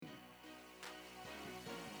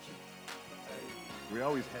We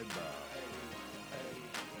always head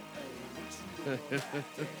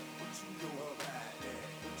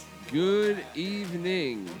Good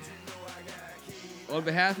evening. On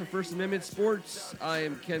behalf of First Amendment Sports, I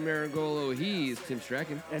am Ken Marangolo. He is Tim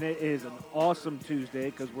Strachan. And it is an awesome Tuesday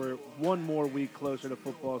because we're one more week closer to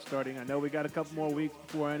football starting. I know we got a couple more weeks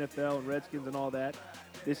before NFL and Redskins and all that.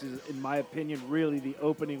 This is, in my opinion, really the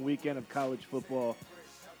opening weekend of college football.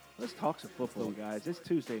 Let's talk some football, guys. It's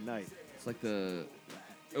Tuesday night. It's like the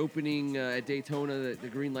opening at Daytona. The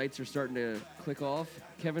green lights are starting to click off.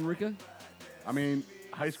 Kevin Ricca? I mean,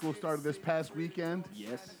 high school started this past weekend.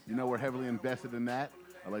 Yes. You know we're heavily invested in that.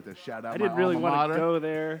 I'd like to shout out I my didn't really alma want mater. to go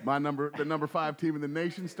there. The number 5 team in the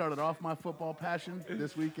nation started off my football passion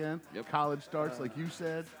this weekend. Yep. College starts, like you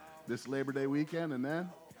said, this Labor Day weekend, and then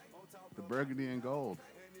the burgundy and gold.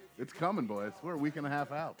 It's coming, boys. We're a week and a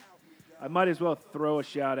half out. I might as well throw a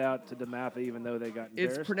shout out to DeMatha, even though they got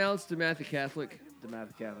embarrassed. It's pronounced DeMatha Catholic.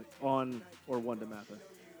 DeMatha Catholic on DeMatha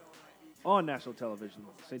on national television.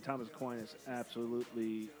 St. Thomas Aquinas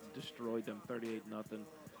absolutely destroyed them, 38-0.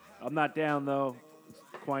 I'm not down though.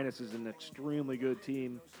 Aquinas is an extremely good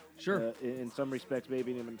team. Sure. In some respects,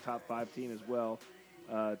 maybe even a top 5 team as well,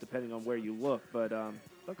 depending on where you look. But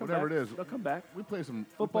they'll come Whatever back. it is, they'll come back. We play some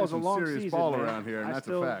Football's a long serious season, ball man. around here, and I that's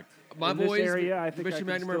still- a fact. My in boys, this area, I think Bishop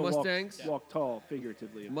I can McNamara still Mustangs. walk tall,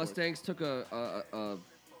 figuratively. of course. Mustangs took a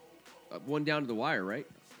one down to the wire, right?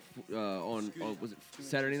 On was it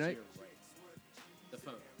Saturday night? The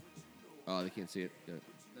phone. Oh, they can't see it. Yeah.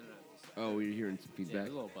 No. Oh, you're hearing some Yeah, feedback.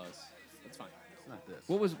 a little buzz. That's fine. It's not this.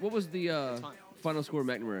 What was the fine. final score of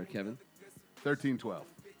McNamara, Kevin? 13-12.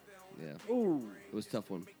 Yeah, Ooh, it was a tough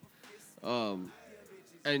one.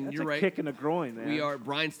 And that's you're a right. kick in the groin, man. We are.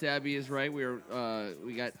 Brian Stabby is right.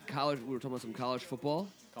 We got college. We were talking about some college football.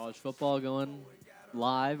 College football going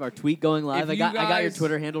live. Our tweet going live. If I you got your guys-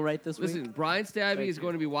 Twitter handle right this Listen, week. Brian Stabby Thank is you.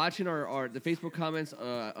 going to be watching the Facebook comments.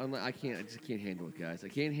 I just can't handle it, guys. I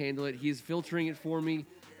can't handle it. He's filtering it for me.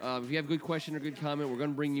 If you have a good question or good comment, we're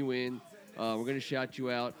going to bring you in. We're going to shout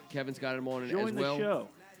you out. Kevin's got him on Join as the well.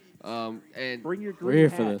 show. And Bring your green We're here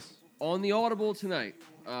for hat. this. on the Audible tonight,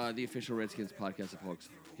 the official Redskins podcast of Hawks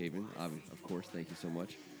Haven, of course. Thank you so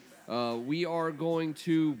much. We are going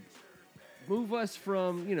to move us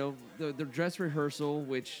from the dress rehearsal,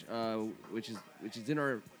 which is in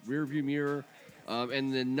our rearview mirror,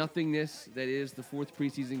 and the nothingness that is the 4th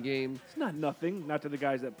preseason game. It's not nothing. Not to the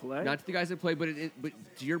guys that play. Not to the guys that play, but but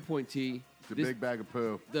to your point, T. It's a big bag of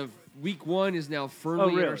poo. The week 1 is now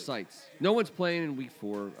firmly in our really? sights. No one's playing in week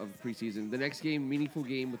 4 of preseason. The next game, meaningful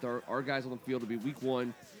game with our guys on the field, will be week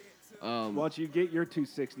 1. Why don't you get your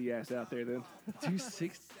 260 ass out there then?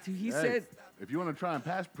 260. He Hey, said. if you want to try and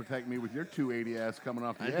pass protect me with your 280 ass coming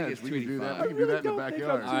off the I think edge, it's we can do that. 285. We can do that in the Don't think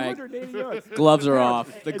backyard. I'm All right. 280 yards. Gloves are If-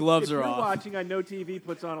 off. The gloves if are you're off. watching, I know TV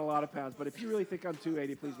puts on a lot of pounds, but if you really think I'm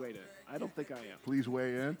 280, please weigh in. I don't think I am. Please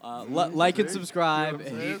weigh in. Like and See? subscribe. See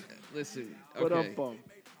what I'm saying? Listen. Put Okay. up bump.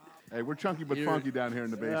 Hey, we're chunky but You're- funky down here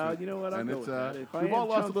in the basement. you know what? I'll And go it's, with that. If I we've am all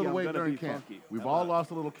lost a chunky, little I'm weight gonna during be camp. funky. We've How all about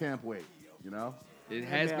lost a little camp weight, you know? It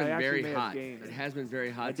has I been actually very may have hot. gained. It has been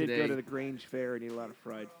very hot I did today. go to the Grange Fair and eat a lot of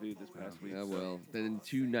fried food this past week. Yeah, so- well, then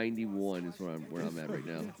 291 is where I'm at right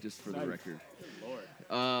now, just for the Nice. record.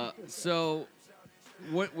 So,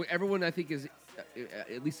 what everyone I think is,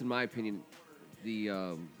 at least in my opinion, the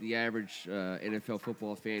average NFL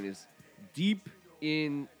football fan is deep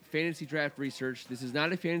in fantasy draft research. This is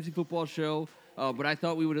not a fantasy football show, but I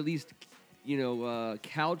thought we would at least,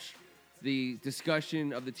 couch the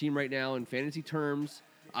discussion of the team right now in fantasy terms.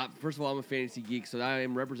 First of all, I'm a fantasy geek, so I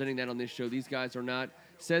am representing that on this show. These guys are not.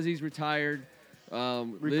 Says he's retired.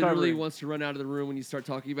 Literally Recovering. wants to run out of the room when you start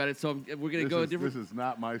talking about it. So we're going to go a different. This is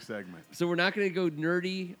not my segment. So we're not going to go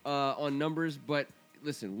nerdy on numbers, but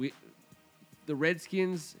listen, the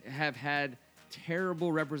Redskins have had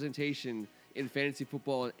terrible representation in fantasy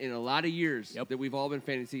football in a lot of years that we've all been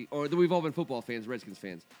football fans, Redskins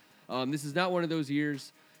fans. This is not one of those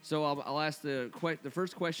years. So I'll ask the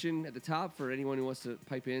first question at the top for anyone who wants to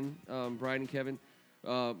pipe in, Brian and Kevin.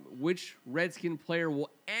 Which Redskin player will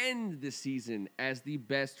end the season as the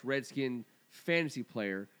best Redskin fantasy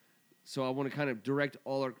player? So I want to kind of direct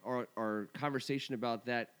all our conversation about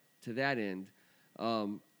that to that end.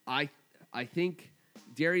 I think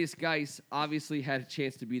Darius Geis obviously had a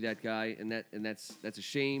chance to be that guy, and that's a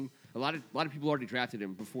shame. A lot of people already drafted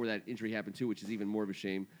him before that injury happened too, which is even more of a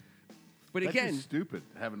shame. But That's again, just stupid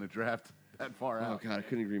having a draft that far oh out. god, I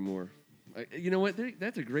couldn't agree more. You know what?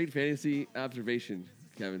 That's a great fantasy observation.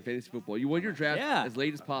 Kevin. Fantasy football. You want your draft as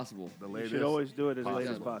late as possible. The You latest. should always do it as late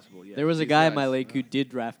as possible. Yeah. There was a These guy in guys, my league who did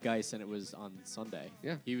draft Geis, and it was on Sunday.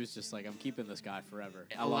 Yeah. He was just like, I'm keeping this guy forever.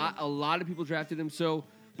 A lot of people drafted him. So,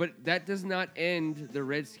 but that does not end the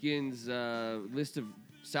Redskins' list of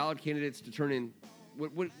solid candidates to turn in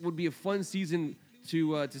what would be a fun season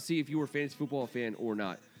to see if you were a fantasy football fan or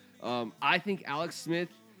not. I think Alex Smith.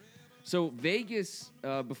 So Vegas,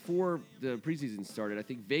 before the preseason started, I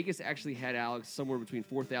think Vegas actually had Alex somewhere between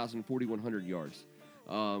 4,000 and 4,100 yards,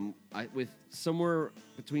 with somewhere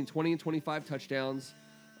between 20 and 25 touchdowns,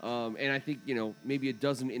 and I think maybe a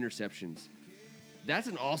dozen interceptions. That's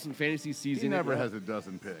an awesome fantasy season. He never has a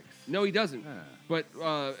dozen picks. No, he doesn't. Yeah. But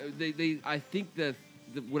I think that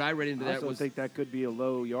what I read into that was. I think that could be a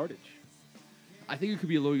low yardage. I think it could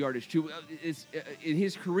be a low yardage too. It's in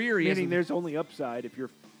his career. Meaning there's only upside if you're.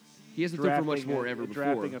 He hasn't done for much more ever before.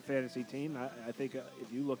 Drafting a fantasy team, I think if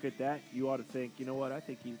you look at that, you ought to think, you know what? I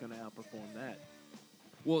think he's going to outperform that.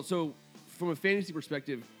 Well, so from a fantasy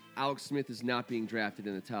perspective, Alex Smith is not being drafted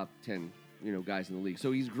in the top 10, guys in the league.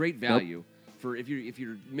 So he's great value for if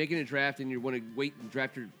you're making a draft and you want to wait and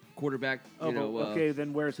draft your quarterback. Okay,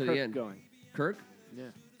 then where's to the Kirk end. going? Kirk? Yeah,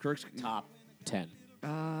 Kirk's top 10.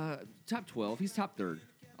 Top 12. He's top third.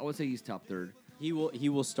 I would say he's top third. He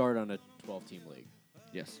will start on a 12-team league.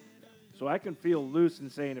 Yes. So I can feel loose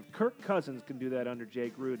in saying if Kirk Cousins can do that under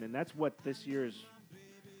Jay Gruden, and that's what this year's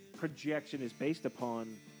projection is based upon,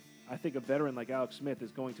 I think a veteran like Alex Smith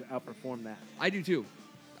is going to outperform that. I do too.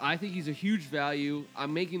 I think he's a huge value.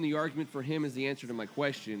 I'm making the argument for him as the answer to my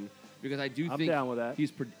question because I do think down with that.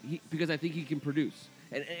 Because I think he can produce.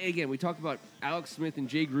 And again, we talk about Alex Smith and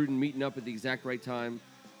Jay Gruden meeting up at the exact right time.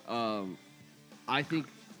 I think.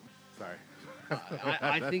 Sorry.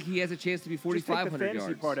 I think he has a chance to be 4,500 yards. Just take the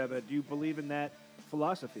fantasy part of it. Do you believe in that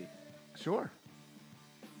philosophy? Sure.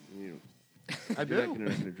 I do. You're not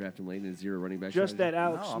going to draft him late in a zero running back. Just strategy? that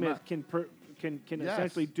Alex No, I'm Smith not. can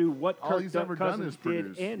essentially do what All Kirk he's ever done Cousins is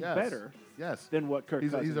produce. did and Yes. better Yes. than what Kirk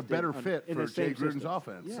Cousins He's a better did fit in for the same Jay Gruden's system.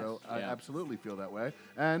 offense. Yes. So I absolutely feel that way.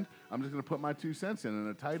 And I'm just going to put my 2 cents in. In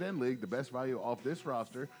a tight end league, the best value off this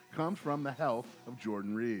roster comes from the health of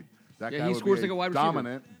Jordan Reed. That guy he would scores be like a wide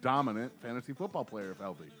receiver. dominant fantasy football player if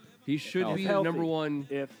healthy. He should be the healthy. number one.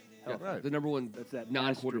 If Yeah, Right. the number one That's that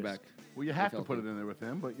non-quarterback. Well, you have to Healthy. put it in there with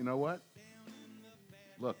him, but you know what?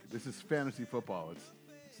 Look, this is fantasy football.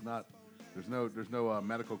 It's not. There's no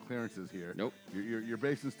medical clearances here. Nope. You're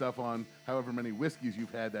basing stuff on however many whiskeys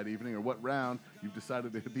you've had that evening or what round you've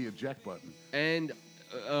decided to hit the eject button. And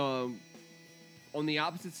on the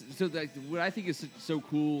opposite, so what I think is so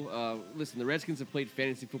cool. Listen, the Redskins have played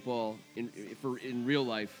fantasy football in real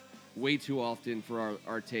life way too often for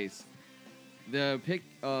our taste. The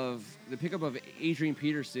pickup of Adrian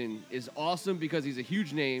Peterson is awesome because he's a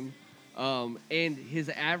huge name, and his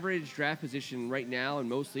average draft position right now in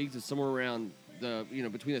most leagues is somewhere around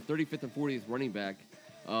between the 35th and 40th running back.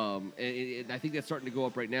 And I think that's starting to go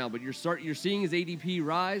up right now. But you're seeing his ADP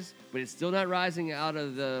rise, but it's still not rising out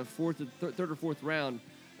of the third or fourth round.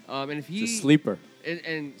 And if It's a sleeper.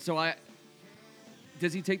 and so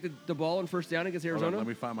does he take the ball on first down against Hold on, Arizona? let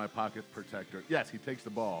me find my pocket protector. Yes, he takes the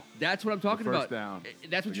ball. That's what I'm talking first about. down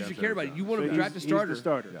That's what you should against care about. Arizona. You want to So draft a he's starter. the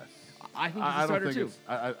starter. Yes. I think he's a I don't starter think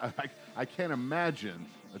too. I can't imagine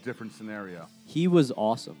a different scenario. He was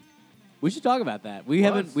awesome. We should talk about that. We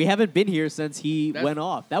haven't been here since he That's- went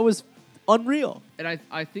off. That was unreal. And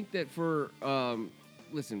I think that for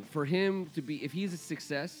him to be, if he's a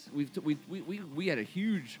success, we had a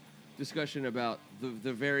huge discussion about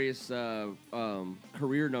the various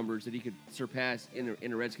career numbers that he could surpass in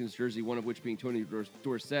a Redskins jersey. One of which being Tony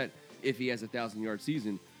Dorsett if he has a 1,000-yard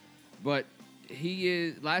season. But he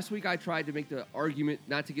is. Last week I tried to make the argument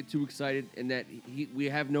not to get too excited and that we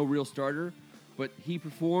have no real starter, but he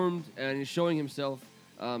performed and is showing himself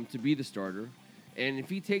to be the starter. And if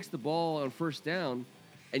he takes the ball on first down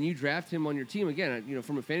and you draft him on your team, again,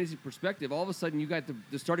 from a fantasy perspective, all of a sudden you got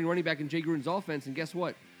the starting running back in Jay Gruden's offense, and guess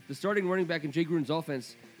what? The starting running back in Jay Gruden's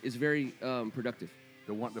offense is very productive.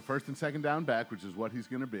 The first and second down back, which is what he's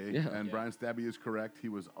going to be. Yeah. And Brian Stabby is correct. He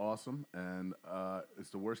was awesome. And it's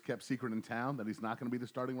the worst kept secret in town that he's not going to be the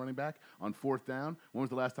starting running back on fourth down. When was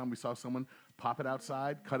the last time we saw someone pop it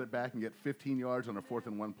outside, cut it back, and get 15 yards on a 4th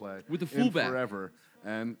and 1 play? With the fullback. Forever.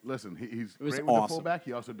 And listen, he's was great with the awesome. fullback.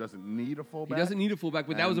 He also doesn't need a fullback. He doesn't need a fullback,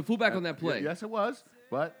 but that was a fullback on that play. Yes, it was.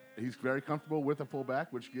 But he's very comfortable with a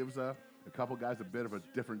fullback, which gives a couple guys a bit of a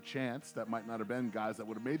different chance that might not have been guys that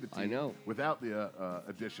would have made the team I know. without the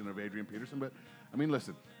addition of Adrian Peterson. But, I mean,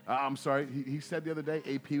 listen, I'm sorry. He said the other day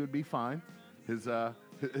AP would be fine. His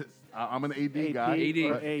I'm an AD guy. AD, AD.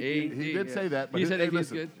 or AD. He did say that. But He said hey, AD is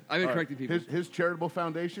listen, good. I've been all correcting people. His charitable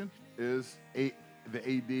foundation is the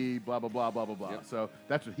AD, blah, blah, blah, blah, blah, blah. Yep. So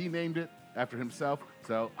that's what he named it after himself.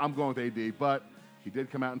 So I'm going with AD. But he did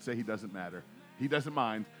come out and say he doesn't matter. He doesn't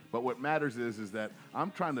mind. But what matters is that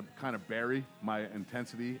I'm trying to kind of bury my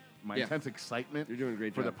intensity, my intense excitement You're doing a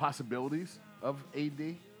great for the job. possibilities of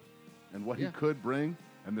AD and what he Yeah. could bring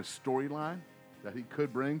and the storyline that he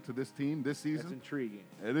could bring to this team this season. That's intriguing.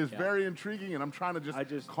 It is very intriguing, and I'm trying to I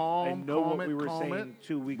calm know calm what it, we were calm saying it,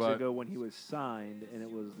 2 weeks but ago when he was signed, and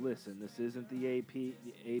it was, listen, this isn't the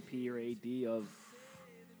AP or AD of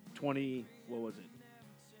 20, what was it?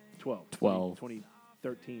 12.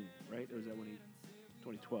 2013, right? Or is that when he,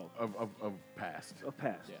 2012? of past. Of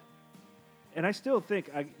past. Yeah. And I still think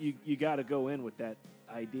you got to go in with that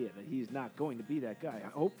idea that he's not going to be that guy.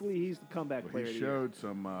 Hopefully he's the comeback player. He of the year. showed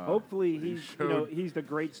some. Hopefully he he's showed- he's the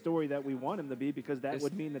great story that we want him to be, because that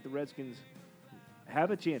would mean that the Redskins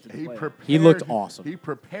have a chance at the playoffs. He looked awesome. He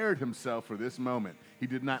prepared himself for this moment. He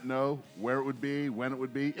did not know where it would be, when it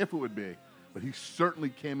would be, if it would be, but he certainly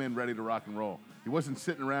came in ready to rock and roll. He wasn't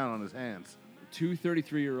sitting around on his hands. Two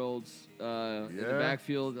 33-year-olds in the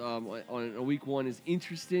backfield on a week one is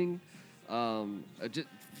interesting. Just,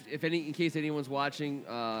 in case anyone's watching,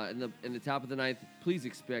 in the top of the ninth, please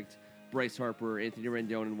expect Bryce Harper, Anthony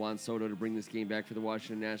Rendon, and Juan Soto to bring this game back for the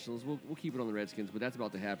Washington Nationals. We'll keep it on the Redskins, but that's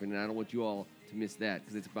about to happen, and I don't want you all to miss that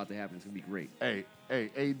because it's about to happen. It's going to be great. Hey,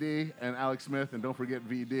 AD and Alex Smith, and don't forget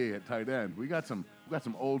VD at tight end. We got some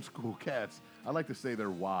old school cats. I like to say they're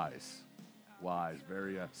wise,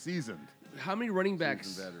 very seasoned. How many running backs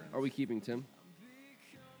Seasoned veterans. are we keeping, Tim?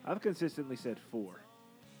 I've consistently said 4.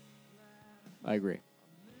 I agree.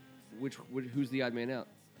 Who's the odd man out?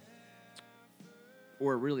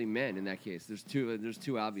 Or really men in that case? There's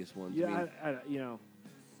two obvious ones. Yeah,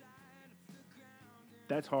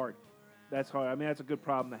 that's hard. That's hard. I mean, that's a good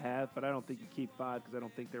problem to have, but I don't think you keep 5 because I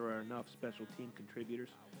don't think there are enough special team contributors,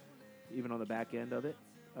 even on the back end of it,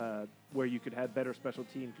 where you could have better special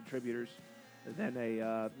team contributors than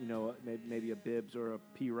maybe a Bibbs or a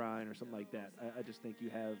P. Ryan or something like that. I just think you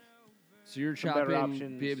have So you're some better chopping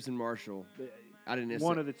options. Bibbs and Marshall out of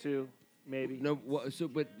one of the two, maybe. No,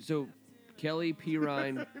 so Kelly, P.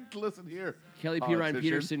 Ryan, Listen here. Kelly, P. Ryan, politician.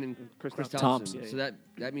 Peterson, and Chris Chris Thompson. Thompson. So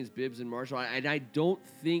that means Bibbs and Marshall. And I don't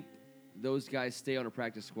think those guys stay on a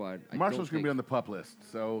practice squad. Marshall's going to be on the PUP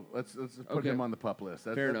list, so let's put Okay. him on the PUP list.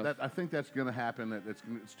 Fair enough. I think that's going to happen.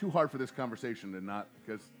 It's too hard for this conversation to not,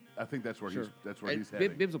 because I think that's where he's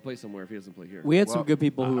heading. Bibbs will play somewhere if he doesn't play here. We had Well, some good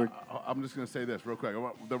people who were. I'm just going to say this real quick.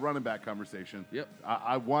 The running back conversation. Yep.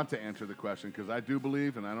 I want to answer the question because I do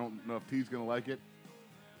believe, and I don't know if T's going to like it.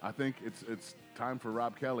 I think it's time for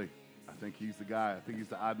Rob Kelly. I think he's the guy. I think he's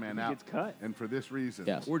the odd man He out. gets cut. And for this reason.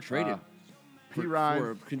 Yes. Or traded. P. for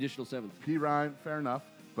Ryan. a conditional seventh. P. Ryan, fair enough.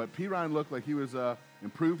 But P. Ryan looked like he was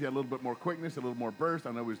improved. He had a little bit more quickness, a little more burst.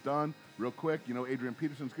 I know he's done real quick. You know, Adrian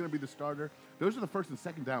Peterson's going to be the starter. Those are the first and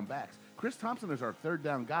second down backs. Chris Thompson is our third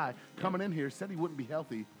down guy. Coming in here, said he wouldn't be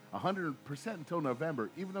healthy 100% until November,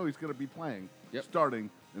 even though he's going to be playing starting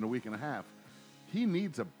in a week and a half. He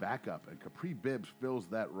needs a backup, and Capri Bibbs fills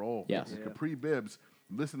that role. Yes. And Capri Bibbs,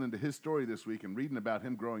 listening to his story this week and reading about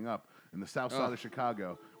him growing up in the south side of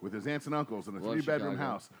Chicago with his aunts and uncles in a Love 3-bedroom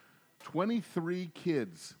Chicago. house. 23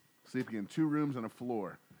 kids sleeping in 2 rooms and a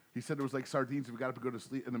floor. He said it was like sardines. If you got up to go to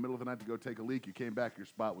sleep in the middle of the night to go take a leak, you came back, your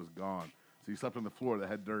spot was gone. So you slept on the floor that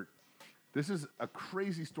had dirt. This is a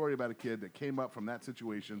crazy story about a kid that came up from that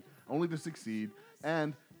situation only to succeed.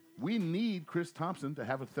 And we need Chris Thompson to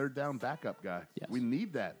have a third down backup guy. Yes. We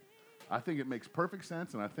need that. I think it makes perfect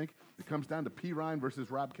sense, and I think it comes down to P. Ryan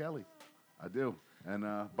versus Rob Kelly. I do. And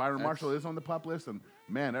Byron Marshall is on the PUP list, and,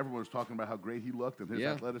 man, everyone was talking about how great he looked and his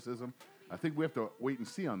athleticism. I think we have to wait and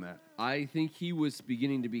see on that. I think he was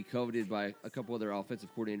beginning to be coveted by a couple other offensive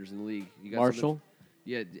coordinators in the league. You got Marshall?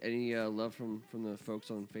 Yeah. Any love from the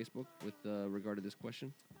folks on Facebook with regard to this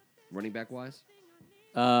question, running back wise?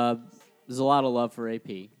 There's a lot of love for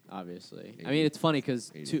AP, obviously. AD. I mean, it's funny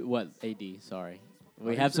because AD? Sorry,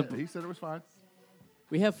 we have some. He said it was fine.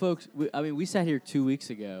 We have folks. We sat here 2 weeks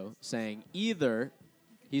ago saying either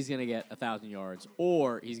he's going to get 1,000 yards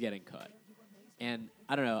or he's getting cut. And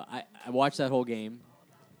I don't know. I watched that whole game.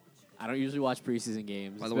 I don't usually watch preseason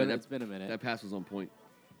games. By the way, it's been a minute. That pass was on point.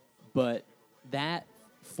 But that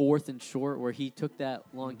 4th and short where he took that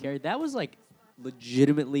long carry, that was like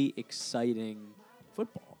legitimately exciting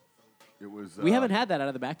football. It was. We haven't had that out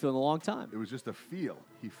of the backfield in a long time. It was just a feel.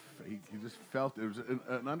 He just felt it was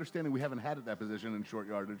an understanding we haven't had at that position in short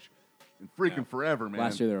yardage in freaking forever, man.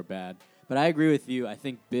 Last year they were bad. But I agree with you. I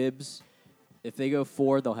think Bibbs if they go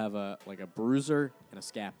 4, they'll have a bruiser and a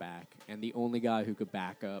scat back, and the only guy who could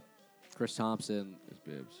back up Chris Thompson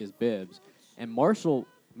is Bibbs. And Marshall,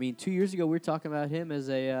 I mean, 2 years ago we were talking about him as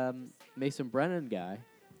a Mason Brennan guy.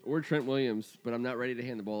 Or Trent Williams, but I'm not ready to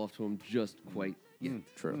hand the ball off to him just quite yet.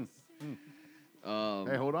 True.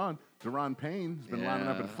 Hey, hold on. Deron Payne has been lining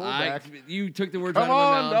up at fullback. You took the words Come out of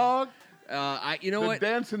my on, mouth. dog. You know the what?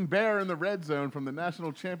 Dancing Bear in the red zone from the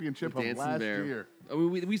national championship of last year. I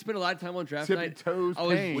mean, we spent a lot of time on draft Tippy night. toes I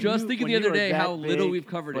was Payne. just thinking the other day how little we've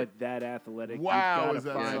covered but it. that athletic. Wow, you've is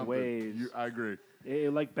got that to find something? ways. I agree.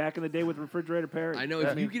 Like back in the day with Refrigerator Perry. I know.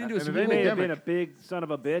 If you get into a and it Super They ain't Bowl may a have been a gimmick. big son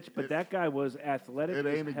of a bitch, but that guy was athletic. It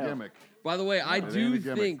as ain't a hell. gimmick. By the way, I it ain't do a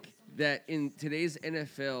gimmick. think that in today's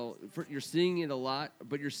NFL, you're seeing it a lot,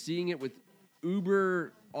 but you're seeing it with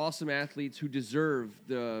uber awesome athletes who deserve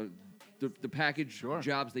the package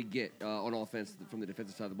jobs they get on offense from the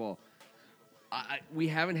defensive side of the ball. We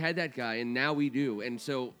haven't had that guy, and now we do. And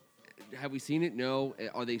so, have we seen it? No.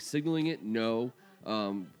 Are they signaling it? No.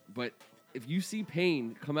 But if you see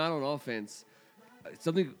Payne come out on offense,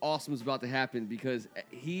 something awesome is about to happen because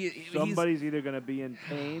Somebody's either going to be in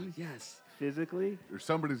pain yes. physically. Or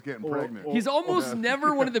somebody's getting Or- pregnant. or- He's almost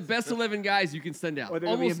never one of the best 11 guys you can send out. Or they're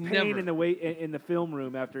going to Almost be in pain never. in the film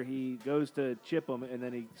room after he goes to chip him and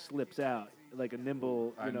then he slips out like a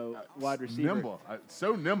nimble, wide receiver. Nimble.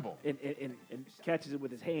 So nimble. And catches it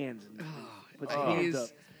with his hands and puts his He hands is- up.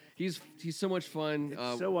 He's so much fun.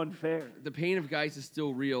 It's so unfair. The pain of guys is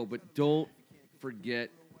still real, but don't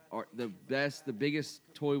forget the biggest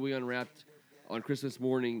toy we unwrapped on Christmas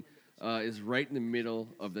morning is right in the middle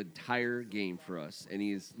of the entire game for us, and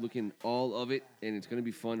he's looking all of it, and it's going to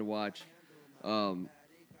be fun to watch.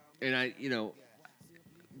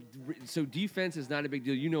 So defense is not a big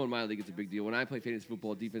deal. You know, in my league, it's a big deal. When I play fantasy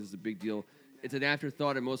football, defense is a big deal. It's an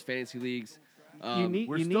afterthought in most fantasy leagues.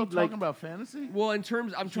 We're still talking about fantasy? Well, I'm trying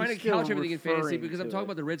to still couch everything in fantasy referring because I'm to talking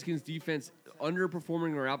it. about the Redskins defense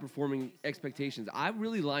underperforming or outperforming expectations. I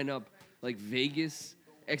really line up like Vegas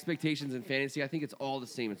expectations in fantasy. I think it's all the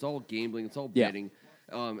same. It's all gambling. It's all betting.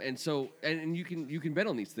 And you can bet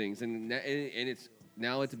on these things, and it's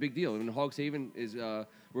now it's a big deal. And Hog Haven is we're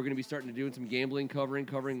going to be starting to do some gambling,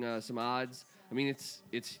 covering some odds. I mean, it's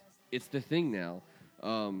the thing now,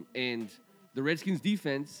 and the Redskins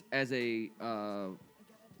defense as a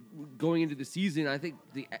going into the season, I think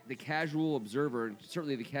the casual observer, and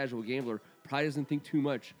certainly the casual gambler, probably doesn't think too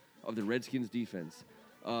much of the Redskins defense.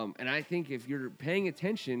 And I think if you're paying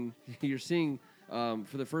attention, you're seeing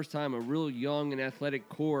for the first time a real young and athletic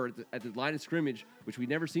core at the line of scrimmage, which we've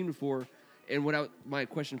never seen before. And my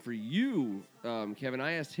question for you, Kevin,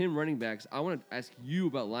 I asked him running backs. I want to ask you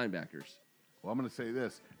about linebackers. Well, I'm going to say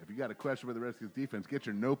this. If you got a question for the Redskins defense, get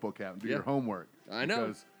your notebook out and do your homework. I know.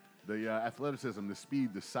 Because the athleticism, the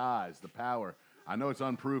speed, the size, the power, I know it's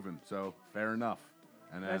unproven, so fair enough.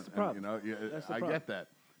 And That's the problem. That's the I problem. get that.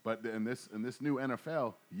 But in this new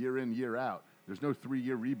NFL, year in, year out, there's no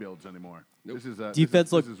 3-year rebuilds anymore. Nope. This is a Defense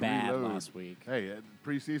this looked is bad reload. last week. Hey,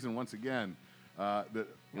 preseason once again. I've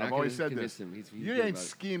not always gonna said convince this. him. He's You good ain't about it.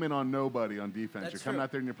 scheming on nobody on defense. That's You're coming true.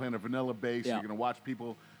 out there and you're playing a vanilla base. Yeah. You're going to watch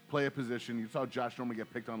people play a position. You saw Josh Norman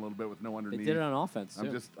get picked on a little bit with no They underneath. did it on offense,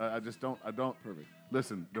 too. I don't. Perfect.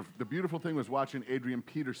 Listen, the beautiful thing was watching Adrian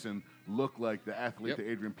Peterson look like the athlete Yep. that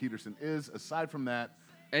Adrian Peterson is. Aside from that,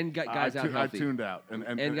 And got guys out healthy. I tuned out.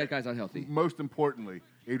 And got guys out healthy. Most importantly,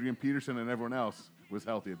 Adrian Peterson and everyone else was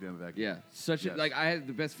healthy at the end of that game. Yeah, Yes. I had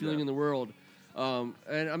the best feeling in the world, and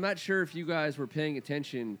I'm not sure if you guys were paying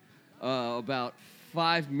attention about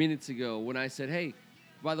 5 minutes ago when I said, "Hey,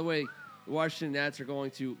 by the way, the Washington Nats are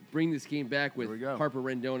going to bring this game back with Here we go. Harper,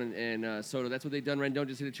 Rendon, and Soto." That's what they've done. Rendon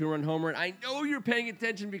just hit a 2-run homer, and I know you're paying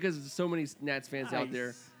attention because there's so many Nats fans out there.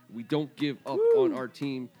 Nice. We don't give up on our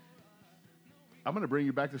team. I'm going to bring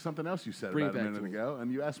you back to something else you said Bring about it a back minute to me. ago,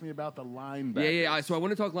 and you asked me about the linebackers. Yeah. So I want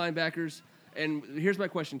to talk linebackers, and here's my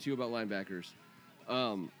question to you about linebackers.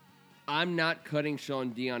 I'm not cutting Sean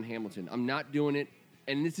Dion Hamilton. I'm not doing it,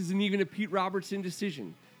 and this isn't even a Pete Robertson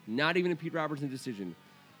decision. Not even a Pete Robertson decision.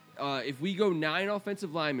 If we go 9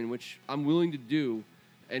 offensive linemen, which I'm willing to do,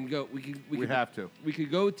 and go, we have to. We could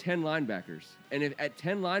go 10 linebackers, and if at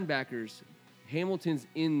 10 linebackers, Hamilton's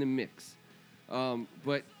in the mix.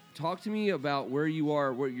 But talk to me about where you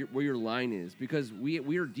are, where your line is, because we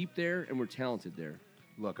are deep there and we're talented there.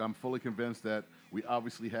 Look, I'm fully convinced that we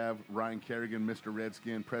obviously have Ryan Kerrigan, Mr.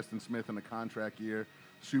 Redskin, Preston Smith in a contract year,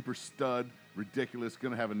 super stud, ridiculous,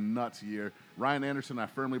 going to have a nuts year. Ryan Anderson, I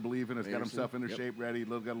firmly believe in, has got himself into shape, ready,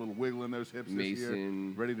 got a little wiggle in those hips this year,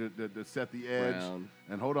 Mason, ready to set the edge. Brown.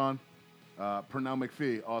 And hold on, Pernell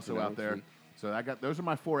McPhee also Pernell out there. McPhee. So those are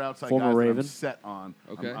my 4 outside Former guys that Raven. I'm set on.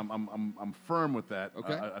 Okay. I'm firm with that.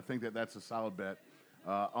 Okay. I think that's a solid bet.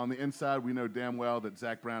 On the inside, we know damn well that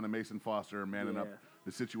Zach Brown and Mason Foster are manning up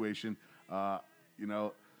the situation.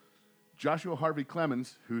 Joshua Harvey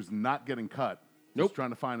Clemens, who's not getting cut, just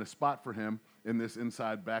trying to find a spot for him in this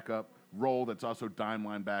inside backup role that's also dime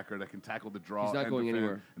linebacker that can tackle the draw. He's not going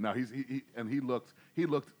anywhere. No, he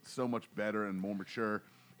looked so much better and more mature.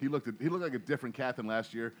 He looked like a different cat than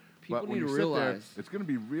last year. People but when need you to sit realize there, it's going to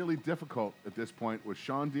be really difficult at this point with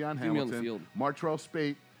Sean Dion He's gonna be on the Hamilton, field. Martrell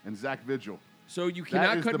Spate, and Zach Vigil. So you That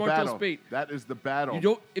cannot is cut the Martell battle. Spate. That is the battle. You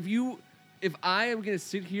don't. If I am going to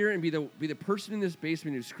sit here and be the person in this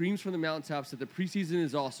basement who screams from the mountaintops that the preseason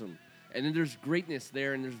is awesome, and then there's greatness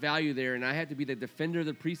there and there's value there, and I have to be the defender of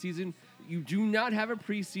the preseason, you do not have a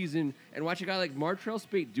preseason and watch a guy like Martrell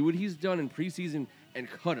Spate do what he's done in preseason and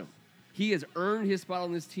cut him. He has earned his spot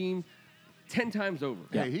on this team 10 times over.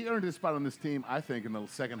 Yeah, he earned his spot on this team, I think, in the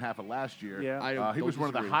second half of last year. Yeah. He was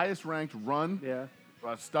one of the highest-ranked run Yeah.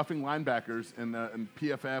 stuffing linebackers in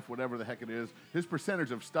PFF, whatever the heck it is. His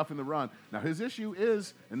percentage of stuffing the run. Now, his issue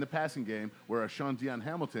is in the passing game, where Sean Dion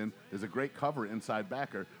Hamilton is a great cover inside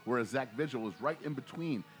backer, whereas Zach Vigil is right in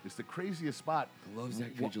between. It's the craziest spot. I love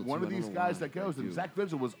Zach Vigil, One too. of I these don't know guys why. that goes, I and do. Zach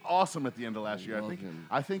Vigil was awesome at the end of last year. love him.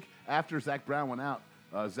 I think after Zach Brown went out,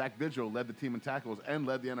 Zach Vigil led the team in tackles and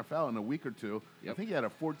led the NFL in a week or two. Yep. I think he had a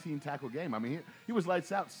 14-tackle game. I mean, he was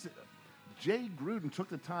lights out. Jay Gruden took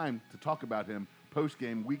the time to talk about him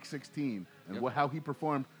post-game, Week 16, and how he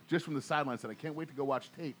performed just from the sidelines. Said, I can't wait to go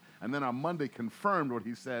watch tape. And then on Monday confirmed what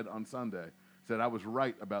he said on Sunday. Said, I was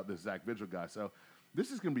right about this Zach Vigil guy. So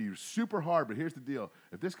this is going to be super hard, but here's the deal.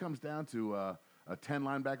 If this comes down to a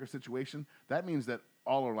 10-linebacker situation, that means that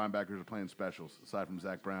all our linebackers are playing specials, aside from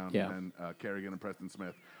Zach Brown and Kerrigan and Preston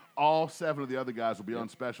Smith. All 7 of the other guys will be on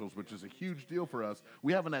specials, which is a huge deal for us.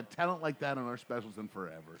 We haven't had talent like that on our specials in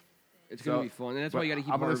forever. It's going to be fun, and that's why you got to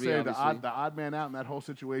keep I'm going to Harvey, say obviously. the odd man out in that whole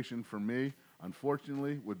situation for me,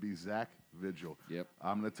 unfortunately, would be Zach Vigil. Yep.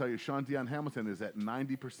 I'm going to tell you, Sean Dion Hamilton is at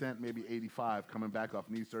 90%, maybe 85%, coming back off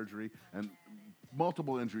knee surgery and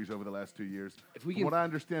multiple injuries over the last 2 years. If we From can what I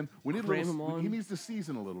understand, we need cram him on. he needs to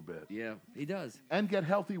season a little bit. Yeah, he does. And get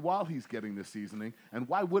healthy while he's getting this seasoning. And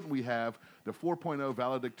why wouldn't we have the 4.0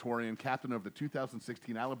 valedictorian, captain of the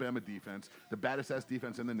 2016 Alabama defense, the baddest-ass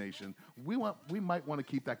defense in the nation? We might want to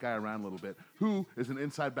keep that guy around a little bit, who is an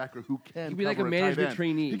inside backer who can He'd be cover like a tight management end.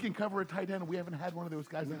 trainee. He can cover a tight end, and we haven't had one of those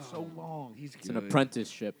guys in so long. He's It's an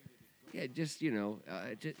apprenticeship. Yeah, just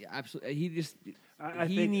absolutely. I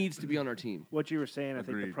He think needs to be on our team. what you were saying. I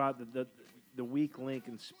think Agreed. the weak link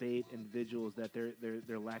in Spate and Vigil is that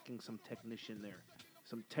they're lacking some technician there,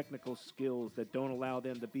 some technical skills that don't allow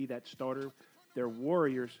them to be that starter. They're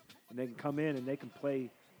warriors, and they can come in and they can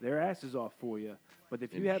play their asses off for you. But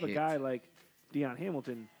if you And have a hit. guy like Dion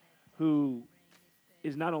Hamilton, who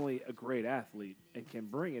is not only a great athlete and can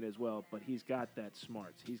bring it as well, but he's got that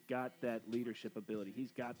smarts. He's got that leadership ability.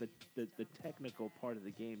 He's got the technical part of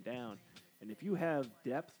the game down. And if you have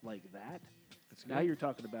depth like that, now you're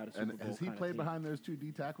talking about a Super And Bowl has he kind of played team. behind those 2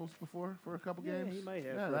 D tackles before for a couple Yeah, games? he might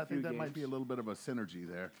have Yeah, for a I think few that might be a games. little bit of a synergy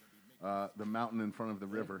there. The mountain in front of the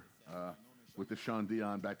river with the Sean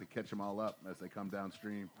Dion back to catch them all up as they come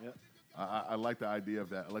downstream. Yep. I like the idea of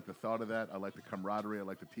that. I like the thought of that. I like the camaraderie. I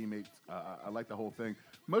like the teammates. I like the whole thing.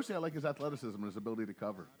 Mostly I like his athleticism and his ability to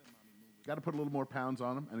cover. Got to put a little more pounds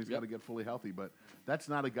on him, and he's got to get fully healthy. But that's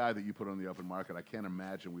not a guy that you put on the open market. I can't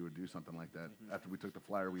imagine we would do something like that after we took the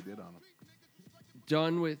flyer we did on him.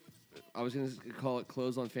 Done with. I was going to call it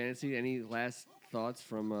close on fantasy. Any last thoughts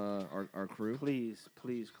from our crew? Please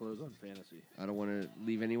close on fantasy. I don't want to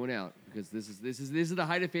leave anyone out because this is the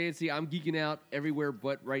height of fantasy. I'm geeking out everywhere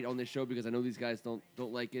but right on this show because I know these guys don't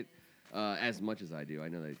like it as much as I do. I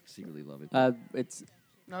know they secretly love it. It's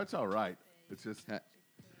No, it's all right. It's just Ha-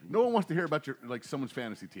 no one wants to hear about someone's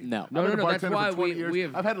fantasy team. No. I've been a No, that's bartender why for 20 we years.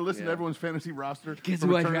 have- I've had to listen to yeah. everyone's fantasy roster. Guess from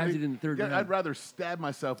who I eternity. drafted in the third Yeah, round? I'd rather stab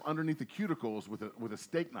myself underneath the cuticles with a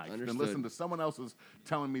steak knife Understood. than listen to someone else's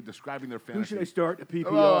telling me describing their fantasy. Who should I start the PPR?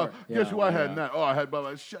 Oh, Yeah, guess who I had yeah. now? Oh, I had blah,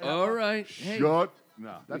 blah. Shut All right. Hey. Shut.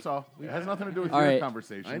 No, that's all. It has nothing to do with All your right.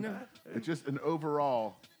 conversation. I know. It's just an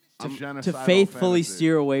overall to genocidal faithfully fantasy.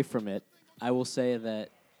 steer away from it. I will say that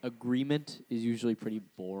agreement is usually pretty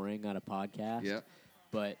boring on a podcast. Yeah.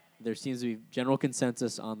 But there seems to be general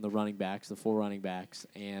consensus on the running backs, the 4 running backs,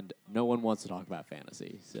 and no one wants to talk about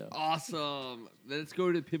fantasy. So Awesome. Let's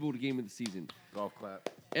go to the pivotal game of the season. Golf clap.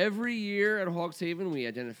 Every year at Hawks Haven, we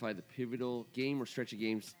identify the pivotal game or stretch of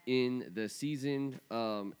games in the season,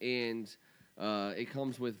 and it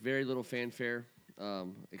comes with very little fanfare,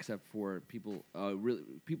 except for people.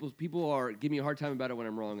 People are giving me a hard time about it when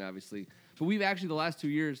I'm wrong, obviously. So we've actually the last 2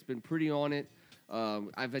 years been pretty on it.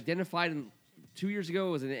 I've identified 2 years ago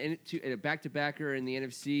it was a back-to-backer in the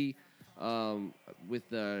NFC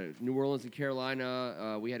with New Orleans and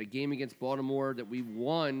Carolina. We had a game against Baltimore that we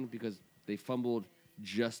won because they fumbled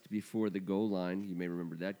just before the goal line. You may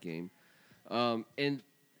remember that game. And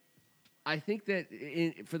I think that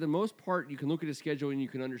for the most part, you can look at a schedule and you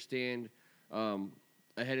can understand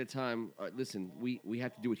ahead of time, listen, we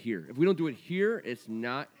have to do it here. If we don't do it here, it's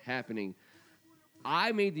not happening.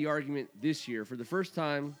 I made the argument this year, for the first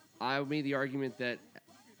time, I made the argument that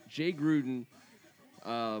Jay Gruden,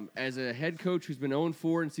 as a head coach who's been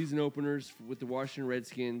 0-4 in season openers with the Washington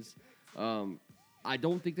Redskins, I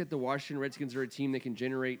don't think that the Washington Redskins are a team that can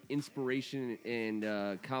generate inspiration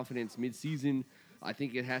and confidence midseason. I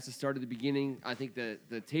think it has to start at the beginning. I think that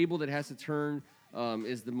the table that has to turn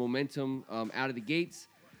is the momentum out of the gates.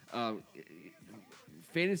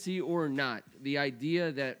 Fantasy or not, the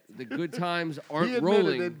idea that the good times aren't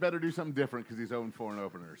rolling. They'd better do something different because he's 0-4 in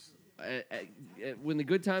openers. When the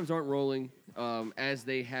good times aren't rolling, as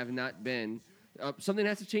they have not been, something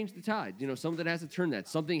has to change the tide. Something has to turn that.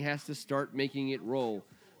 Something has to start making it roll.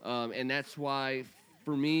 And that's why,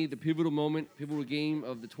 for me, the pivotal game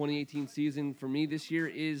of the 2018 season for me this year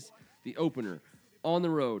is the opener on the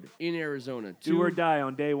road in Arizona. Do or die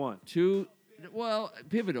on day one.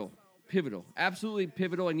 Pivotal, absolutely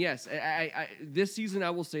pivotal. And yes, I this season I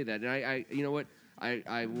will say that. And I you know what?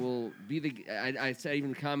 I will be I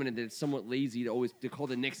even commented that it's somewhat lazy to call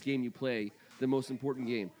the next game you play the most important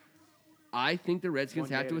game. I think the Redskins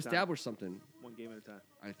have to establish something. One game at a time.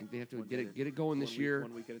 I think they have to get it going this year.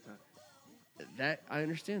 1 week at a time. That I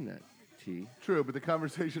understand that. T. True, but the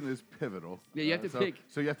conversation is pivotal. Yeah, you have to pick.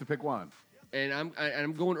 So you have to pick one. And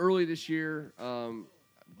I'm going early this year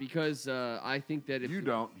because I think that if you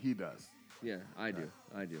don't, he does. Yeah, I do.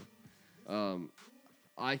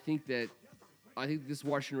 I think this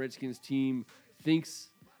Washington Redskins team thinks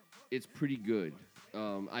it's pretty good.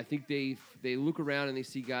 I think they look around and they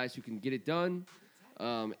see guys who can get it done.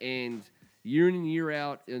 And year in and year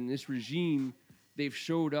out in this regime, they've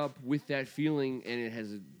showed up with that feeling, and it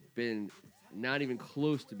has been not even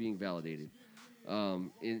close to being validated.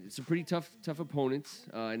 It's some pretty tough opponents.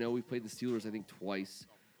 I know we played the Steelers, I think, twice.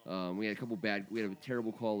 We had we had a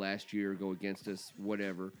terrible call last year go against us,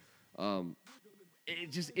 whatever.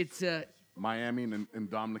 It's Miami and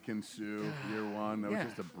Dominican Sue, year one. That was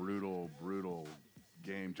just a brutal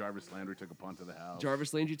game. Jarvis Landry took a punt to the house.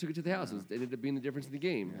 Jarvis Landry took it to the house. It ended up being the difference in the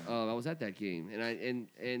game. I was at that game,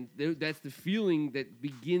 and that's the feeling that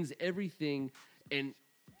begins everything. And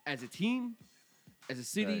as a team, as a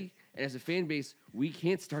city, and as a fan base, we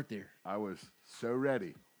can't start there. I was so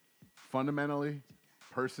ready, fundamentally,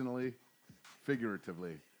 personally,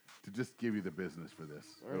 figuratively, to just give you the business for this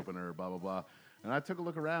opener, blah, blah, blah. And I took a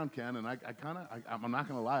look around, Ken, and I'm not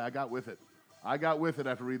going to lie, I got with it. I got with it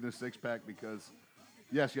after reading the six-pack because,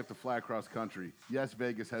 yes, you have to fly across country. Yes,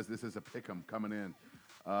 Vegas has this as a pick-em coming in.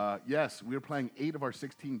 Yes, we were playing 8 of our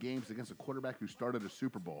 16 games against a quarterback who started a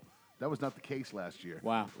Super Bowl. That was not the case last year.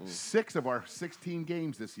 Wow. 6 of our 16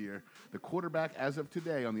 games this year, the quarterback, as of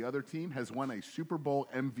today, on the other team has won a Super Bowl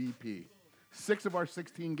MVP. 6 of our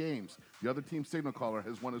 16 games, the other team's signal caller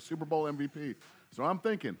has won a Super Bowl MVP. So I'm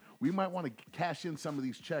thinking we might want to cash in some of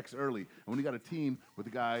these checks early. And when you got a team with a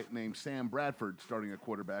guy named Sam Bradford starting a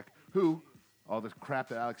quarterback, who, all the crap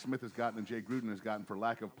that Alex Smith has gotten and Jay Gruden has gotten for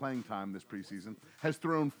lack of playing time this preseason, has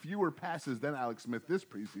thrown fewer passes than Alex Smith this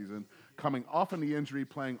preseason, coming off of the injury,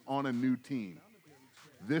 playing on a new team.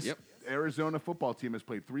 This Arizona football team has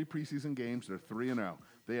played 3 preseason games. They're 3-0.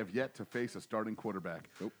 They have yet to face a starting quarterback.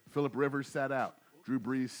 Phillip Rivers sat out. Drew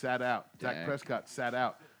Brees sat out. Dak Prescott sat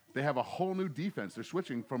out. They have a whole new defense. They're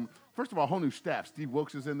switching from, first of all, a whole new staff. Steve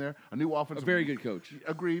Wilkes is in there, a new offensive. A very good coach.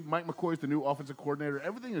 Agreed. Mike McCoy's the new offensive coordinator.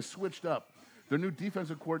 Everything is switched up. Their new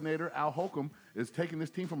defensive coordinator, Al Holcomb, is taking this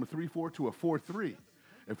team from a 3-4 to a 4-3.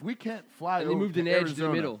 If we can't fly over they moved an edge to the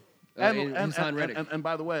middle. And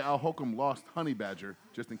by the way, Al Holcomb lost Honey Badger,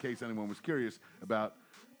 just in case anyone was curious about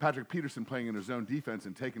Patrick Peterson playing in his zone defense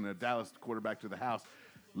and taking a Dallas quarterback to the house.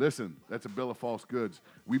 Listen, that's a bill of false goods.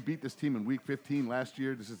 We beat this team in Week 15 last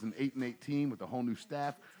year. This is an 8-8 team with a whole new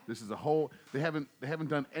staff. This is a whole. They haven't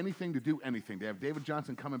done anything to do anything. They have David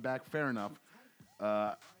Johnson coming back. Fair enough.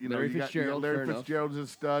 Larry Fitzgerald is a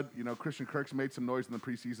stud. Christian Kirk's made some noise in the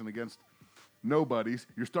preseason against nobodies.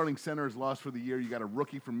 Your starting center is lost for the year. You got a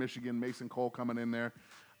rookie from Michigan, Mason Cole, coming in there.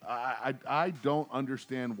 I don't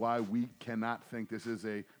understand why we cannot think this is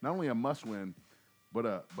not only a must-win, but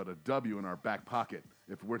a W in our back pocket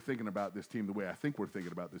if we're thinking about this team the way I think we're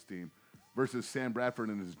thinking about this team. versus Sam Bradford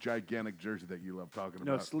in his gigantic jersey that you love talking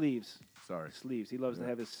No, about. sleeves. Sorry. Sleeves. He loves to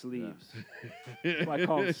have his sleeves. That's why I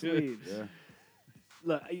call them sleeves. Yeah.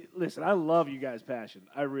 Look, listen, I love you guys' passion.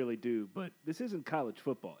 I really do. But this isn't college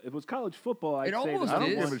football. If it was college football, I'd It say almost I don't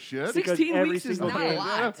is. give a shit. Because 16 every weeks is single not a game,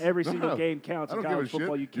 lot. every single No. game counts I in don't give college a shit.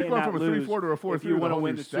 football. You You're going cannot from a 3-4 lose to a 4-3 if you with want a to whole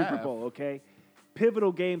win new the Super staff. Bowl, okay?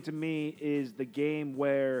 Pivotal game to me is the game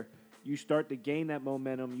where you start to gain that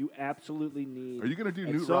momentum you absolutely need. Are you going to do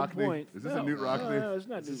at Newt some Rockney? point. Is this No, a Newt Rockney? No, it's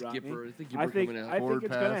not It's Newt a Rockney. skipper. It's the I skipper think coming out. I think Forward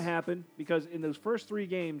it's going to pass. happen because in those first 3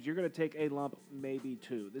 games, you're going to take a lump, maybe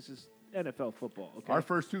 2. This is NFL football, okay? Our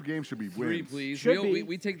first 2 games should be 3, wins. please. Should be.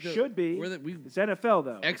 We take the should be. we It's NFL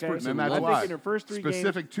though. Experts okay? in And that's I'm why. thinking your first 3 games,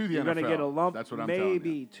 Specific to the you're going to NFL. get a lump. That's what I'm telling you.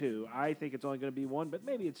 maybe 2. I think it's only going to be 1, but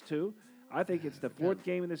maybe it's 2. I think it's the 4th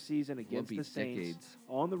game of the season against Lumpy the Saints decades.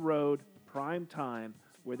 on the road, prime time,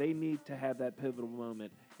 where they need to have that pivotal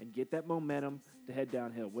moment and get that momentum to head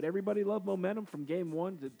downhill. Would everybody love momentum from game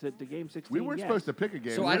 1 to game 16? We weren't Yes. supposed to pick a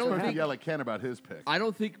game. So we I were don't supposed think- to yell at Ken about his pick. I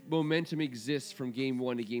don't think momentum exists from game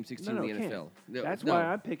 1 to game 16 No, in the Ken. NFL. No, That's no. why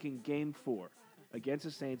I'm picking game 4 against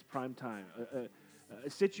the Saints prime time. A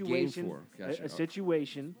situation, Game 4. Gotcha. a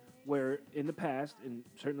situation where in the past, and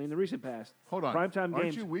certainly in the recent past, Hold on. primetime Aren't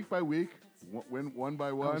games. you week by week? Win one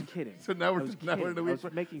by one? kidding. So now I we're was just now we're in the kidding. I week.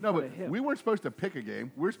 was making no, fun but of him. we weren't supposed to pick a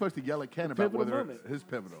game. We were supposed to yell at Ken about pivotal whether moment. his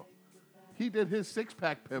pivotal. He did his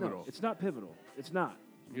 6-pack pivotal. No, it's not pivotal. It's not.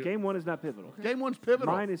 Game 1 is not pivotal. Game 1's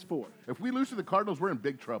pivotal. Mine is 4. If we lose to the Cardinals, we're in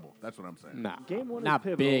big trouble. That's what I'm saying. No, Game 1 is not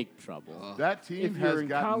pivotal. big trouble. That team If you're has in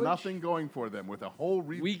got college- nothing going for them with a whole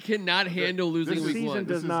We cannot handle losing this week season 1. does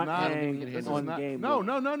This is not not- hang this is on not- game no,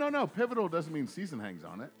 1. no. Pivotal doesn't mean season hangs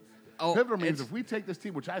on it. Oh, Pivotal means it's- if we take this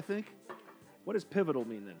team, which I think, What does pivotal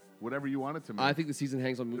mean then? whatever you want it to mean. I think the season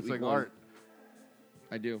hangs on it's week like 1. art.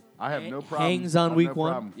 I do. I have no problem. Hangs on I have week no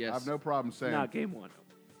 1? problem. Yes. I have no problem saying. Not game 1.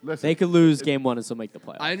 Listen, They could lose game 1 and still make the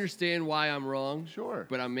playoffs. I understand why I'm wrong. Sure.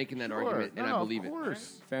 But I'm making that Sure. argument, and No, I believe of it.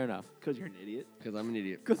 course. Fair enough. Because you're an idiot. Because I'm an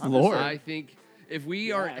idiot. Good I'm lord. I think if we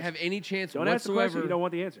have any chance Don't ask the question. whatsoever, You don't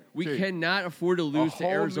want the answer. we See, cannot afford to A lose to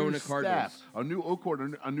whole Arizona new Cardinals. staff, a new O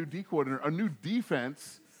coordinator, a new D coordinator, a new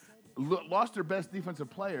defense. Lost their best defensive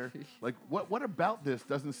player. Like, what about this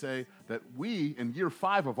doesn't say that we, in year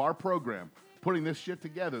 5 of our program, putting this shit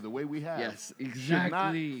together the way we have, Yes, should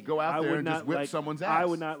exactly. not go out there and just whip someone's ass. I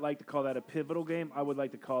would not like to call that a pivotal game. I would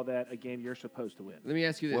like to call that a game you're supposed to win. Let me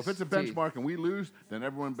ask you this. Well, if it's a T. benchmark and we lose, then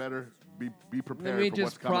everyone better be prepared Let me for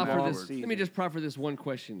what's just coming proffer forward. this. Season. Let me just proffer this one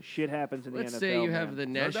question. Shit happens in the Let's NFL. say you man. have the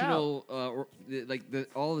No national,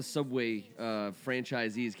 all the Subway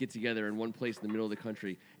franchisees get together in one place in the middle of the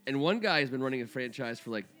country, and one guy has been running a franchise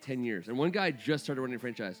for like 10 years, and one guy just started running a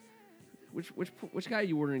franchise. Which guy are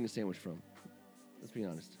you ordering a sandwich from? Let's be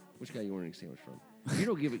honest. Which guy are you ordering a sandwich from? You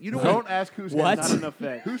don't give it. You don't. Don't ask who's What? Not handsomer. enough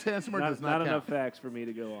facts. Who's handsomer does not not count. enough facts for me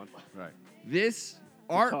to go on. Right. This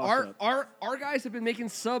toss-up. our guys have been making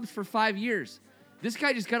subs for 5 years. This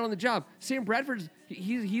guy just got on the job. Sam Bradford's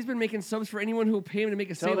he's been making subs for anyone who will pay him to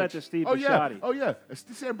make a Tell that sandwich. to Steve Oh yeah. Bisciotti. Oh yeah.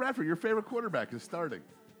 Sam Bradford, your favorite quarterback, is starting.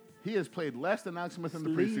 He has played less than Alex Smith in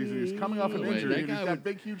the preseason. He's coming off an Wait, injury. that and guy he's got would-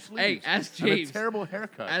 big, huge sleeves. Hey, ask and a James. terrible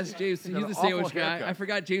haircut. Ask James. He's He's got the an awful sandwich guy. haircut. I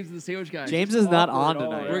forgot James is the sandwich guy. James is not on Awkward,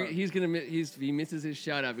 tonight. all He misses his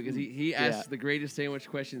shout out because he asks the greatest sandwich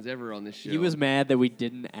questions ever on this show. He was mad that we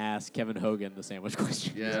didn't ask Kevin Hogan the sandwich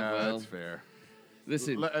question. Yeah, well, that's fair.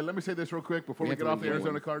 listen. Let me say this real quick before We we have get to off the win game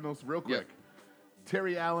Arizona one. Cardinals. Real quick.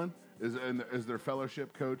 Terry Allen is their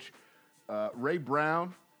fellowship coach. Ray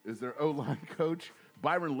Brown is their O-line coach.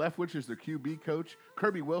 Byron Leftwich is their QB coach.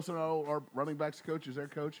 Kirby Wilson, our running backs coach, is their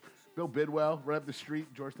coach. Bill Bidwell, right up the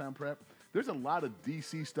street, Georgetown Prep. There's a lot of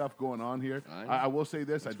DC stuff going on here. I know. I will say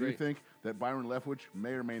this. I do great. think that Byron Leftwich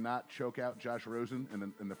may or may not choke out Josh Rosen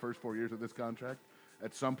in the first 4 years of this contract.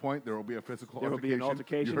 At some point, there will be a physical There will be an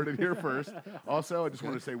altercation. You heard it here first. Also, I just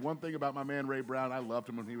want to say one thing about my man Ray Brown. I loved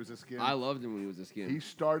him when he was a skin. I loved him when he was a skin. He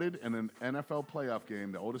started in an NFL playoff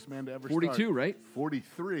game, the oldest man to ever 42, start. right?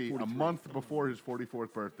 43, a month before his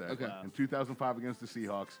 44th birthday. Okay. In 2005 against the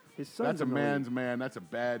Seahawks. His son's That's a in the man's man. That's a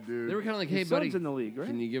bad dude. They were kind of like, His "Hey, buddy, son's in the league, right?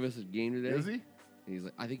 can you give us a game today?" Is he? And he's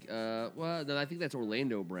like, "I think, no, I think that's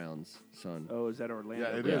Orlando Brown's son, Oh, is that Orlando?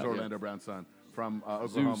 Yeah, it Yeah. is Orlando Brown's son from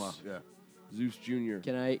Oklahoma. Zeus. Yeah. Zeus Jr."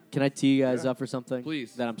 Can I tee you guys up for something?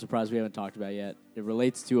 Please. That I'm surprised we haven't talked about yet. It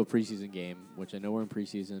relates to a preseason game, which I know we're in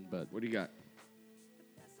preseason, but What do you got?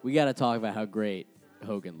 we got to talk about how great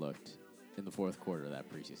Hogan looked in the fourth quarter of that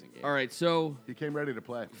preseason game. All right, so He came ready to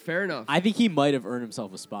play. fair enough. I think he might have earned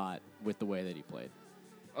himself a spot with the way that he played.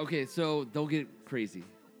 Okay, so don't get crazy.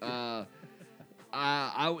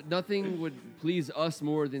 Nothing would please us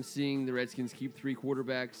more than seeing the Redskins keep 3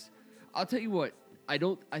 quarterbacks. I'll tell you what.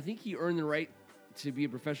 I think he earned the right to be a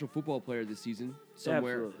professional football player this season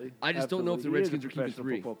somewhere. Absolutely. I just don't know if the Absolutely. He is a Redskins are keeping professional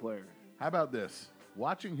 3. football player. How about this?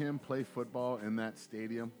 Watching him play football in that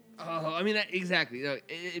stadium. Oh, I mean, exactly. At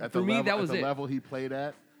For the me, level, that was at the it. level he played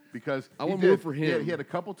at, because I want more for him. He had a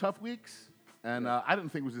couple tough weeks, and I didn't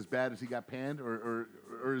think it was as bad as he got panned or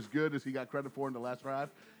as good as he got credit for in the last drive.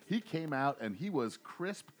 He came out and he was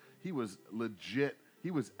crisp. He was legit. He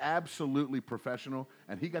was absolutely professional,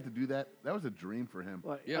 and he got to do that. That was a dream for him.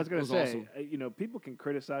 Well, Yeah, I was going it to was say, awesome. people can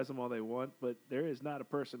criticize him all they want, but there is not a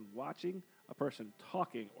person watching, a person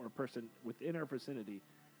talking, or a person within our vicinity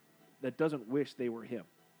that doesn't wish they were him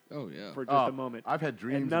Oh, yeah. for just a moment. I've had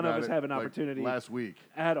dreams. And none of about us it, have an like, opportunity last week.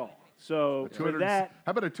 at all. So for that, how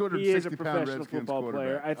about a he is a 260-pound professional Redskins football player.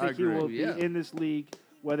 quarterback? I think he agree. will be Yeah. in this league,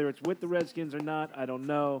 whether it's with the Redskins or not. I don't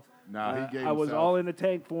know. No, he gave I was himself- all in the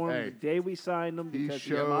tank for him Hey, the day we signed him he because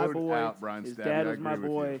he's my showed boy. out, Brian His Stabby. dad I was my agree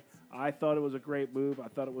with boy. you. I thought it was a great move. I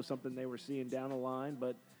thought it was something they were seeing down the line,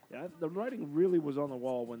 but the writing really was on the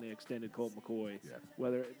wall when they extended Colt McCoy. Yeah.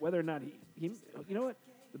 Whether or not he you know what?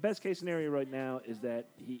 The best case scenario right now is that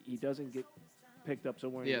he doesn't get picked up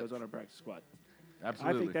somewhere and Yeah. he goes on our practice squad.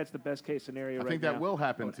 Absolutely. I think that's the best case scenario right now. I think that will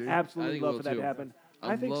happen, I would too. I absolutely think it love will, for that too. to happen.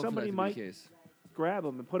 I'd I think love for somebody that to be might the case. grab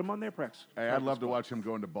him and put him on their practice. Hey, I'd practice love to squad. watch him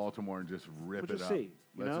go into Baltimore and just rip We'll it just up. see, you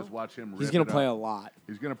Let's know? just watch him rip He's going it to play up. a lot.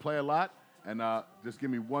 He's going to play a lot. And just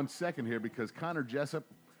give me 1 second here, because Connor Jessup,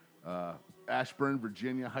 Ashburn,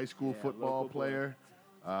 Virginia high school football local boy. player,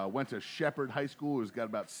 went to Shepherd High School, who's got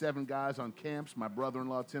about 7 guys on camps. My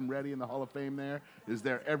brother-in-law, Tim Reddy, in the Hall of Fame there, is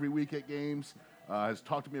there every week at games. Has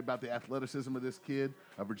talked to me about the athleticism of this kid,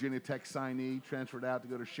 a Virginia Tech signee, transferred out to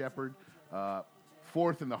go to Shepherd.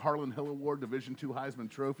 4th in the Harlan Hill Award, Division II Heisman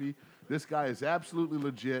Trophy. This guy is absolutely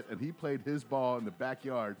legit, and he played his ball in the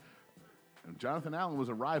backyard. And Jonathan Allen was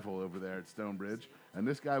a rival over there at Stonebridge, and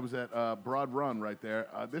this guy was at Broad Run right there.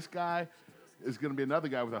 This guy is going to be another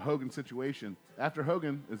guy with a Hogan situation. After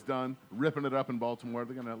Hogan is done ripping it up in Baltimore,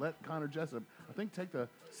 they're going to let Connor Jessup, I think, take the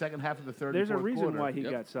second half of the third There's and a fourth reason quarter. why he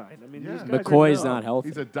Yep. got signed. I mean, Yeah. these guys McCoy's are not healthy.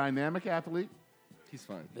 He's a dynamic athlete, He's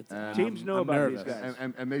fine. Teams know I'm about nervous. these guys.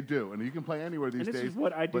 and they do. And you can play anywhere these And this days. is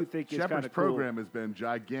what I do but think is Shepherd's kinda cool. program has been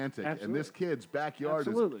gigantic, and this kid's backyard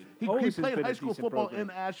Absolutely. is. He Always has played been a high school decent football program.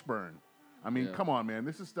 in Ashburn. I mean, Yeah. come on, man.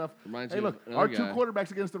 This is stuff. Reminds Hey, you of look, another our 2 guy.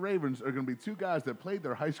 quarterbacks against the Ravens are going to be 2 guys that played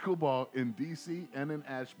their high school ball in D.C. and in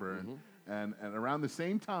Ashburn, and around the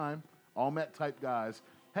same time, all Met type guys.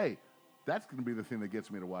 Hey, that's going to be the thing that gets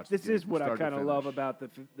me to watch. This the game is from what I start to kind of love finish. about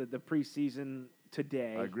the preseason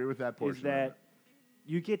today. I agree with that portion. Is that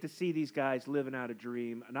you get to see these guys living out a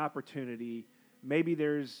dream, an opportunity. Maybe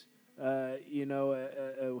there's,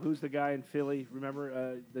 who's the guy in Philly?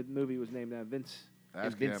 Remember the movie was named Vince.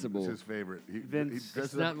 Ask Invincible. him. It's his favorite. Vince.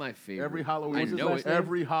 It's not my favorite. Every Halloween, I know it.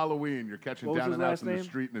 every Halloween, you're catching What was down his and out last in the name?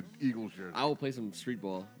 street in an Eagles jersey. I will play some street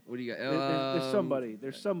ball. What do you got? There's somebody.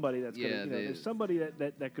 There's somebody that's yeah, gonna. There's somebody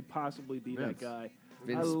that could possibly be Vince. that guy.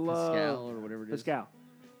 Vince I love Pascal or whatever it is. Pascal.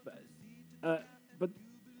 But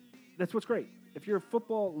that's what's great. If you're a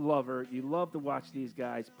football lover, you love to watch these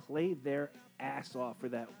guys play their ass off for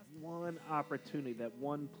that one opportunity, that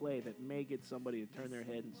one play that may get somebody to turn their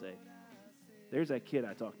head and say, "There's that kid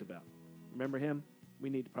I talked about. Remember him? We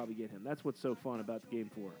need to probably get him." That's what's so fun about Game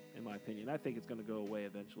 4, in my opinion. I think it's going to go away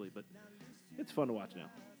eventually, but it's fun to watch now.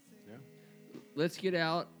 Let's get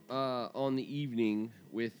out on the evening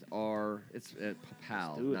with our. It's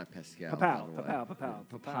Papal, do it. not Pascal. Papal, by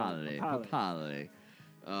the way. Papale.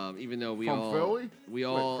 Papale. Even though we From all Philly? we Wait,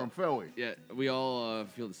 all from Philly. yeah, we all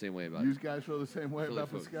feel the same way about You it. guys feel the same way Philly about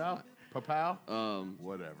folks. Pascal? Papal?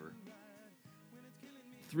 Whatever.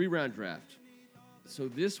 3-round draft. So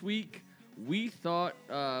this week we thought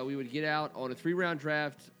we would get out on a 3-round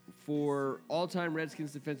draft for all-time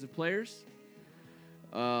Redskins defensive players.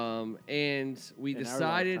 And we In our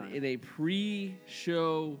decided lifetime. in a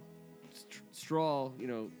pre-show straw,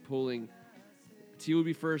 polling, T would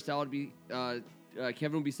be first, I would be,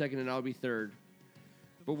 Kevin would be second, and I would be third.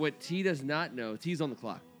 But what T does not know, T's on the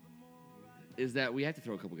clock, is that we have to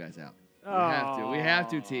throw a couple guys out. We have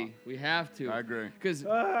to, T. We have to. I agree. Because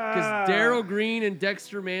Darryl Green and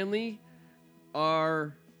Dexter Manley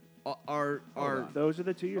are Those are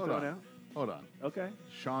the two you're Hold throwing on. out? Hold on. Okay.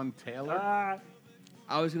 Sean Taylor?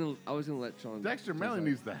 I was gonna let Sean. Dexter Manley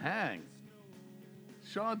needs the hang.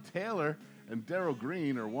 Sean Taylor and Darryl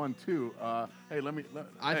Green are 1-2. Hey,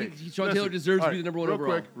 I hey, think Sean Taylor deserves to be the number one real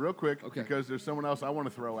overall. Real quick, Okay. because there's someone else I want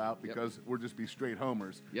to throw out because we'll just be straight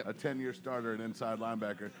homers. Yep. A 10-year starter and inside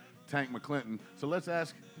linebacker, Tank McClinton. So let's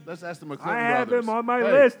ask the McClinton I have brothers. him on my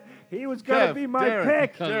Hey, list. He was going to Kev, be my Darren,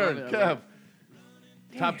 pick. Darren, I love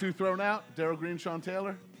Kev. Top 2 thrown out, Darryl Green, Sean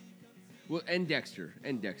Taylor. Well, and Dexter.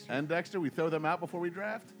 And Dexter, we throw them out before we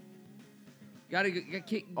draft?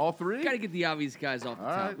 All three? Got to get the obvious guys off the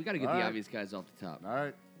top. Right. We got to get the obvious guys off the top. All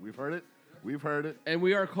right. We've heard it. And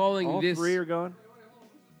we are calling All this. 3 are gone?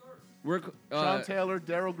 We're Sean Taylor,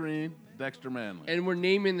 Darrell Green, Dexter Manley. And we're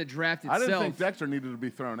naming the draft itself. I didn't think Dexter needed to be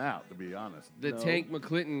thrown out, to be honest. The Tank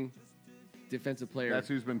McClinton defensive player. That's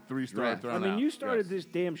who's been 3-star thrown out. I mean, you started this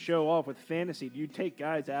damn show off with fantasy. Do you take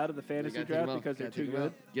guys out of the fantasy draft because they're too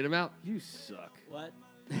good? Get them out. You suck. What?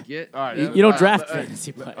 Get. All right. You don't draft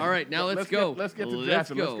fantasy players. All right, now let's go. Let's get to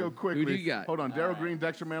drafting. Let's go quickly. Who do you got? Hold on. Darrell Green,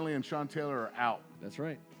 Dexter Manley, and Sean Taylor are out. That's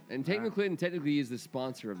right. And Tank McClinton technically is the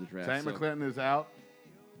sponsor of the draft. Tank McClinton is out.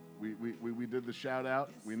 We did the shout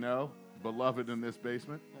out. We know. Beloved in this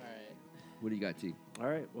basement. All right. What do you got, T? All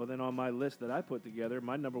right. Well, then on my list that I put together,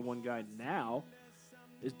 my number 1 guy now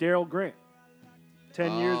is Darrell Grant.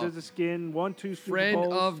 10 years as a skin, 2 Super Friend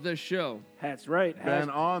Bowls. of the show. That's right.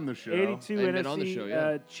 Been on the show. 82 And NFC been on the show,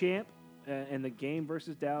 yeah. champ and the game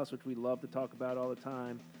versus Dallas, which we love to talk about all the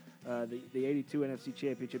time. The 82 NFC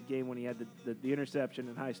championship game when he had the interception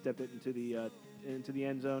and high stepped it into the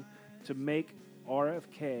end zone to make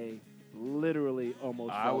RFK literally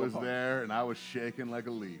almost I fall was apart. there, and I was shaking like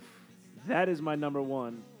a leaf. That is my number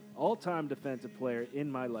 1 all-time defensive player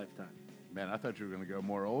in my lifetime. Man, I thought you were going to go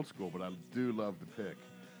more old school, but I do love the pick.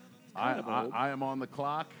 Kind of old. I am on the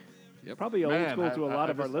clock. Yep. Probably old Man, school to a lot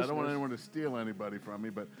of our I listeners. don't want anyone to steal anybody from me,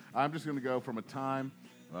 but I'm just going to go from a time,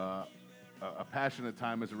 a passionate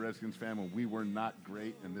time as a Redskins fan when we were not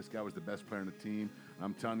great, and this guy was the best player on the team.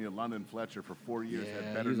 I'm telling you, London Fletcher for 4 years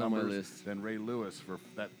had better he was on my numbers list. than Ray Lewis for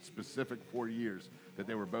that specific 4 years that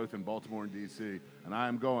they were both in Baltimore and D.C. And I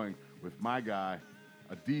am going with my guy,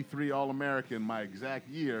 a D3 All-American, my exact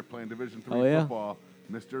year playing Division III football,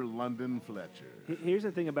 Mr. London Fletcher. Here's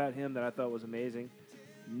the thing about him that I thought was amazing.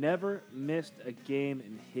 Never missed a game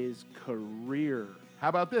in his career. How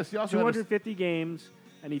about this? He also had 250 games,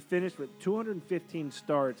 and he finished with 215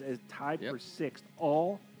 starts as tied for 6th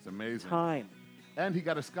all It's amazing. time. And he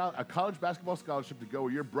got a college basketball scholarship to go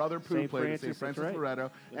where your brother Pooh St. played at Francis, St. Francis that's right.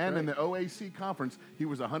 Loretto. That's And in right. the OAC conference, he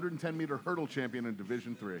was a 110-meter hurdle champion in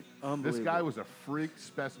Division III. This guy was a freak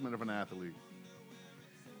specimen of an athlete.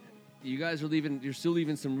 You guys are leaving. You're still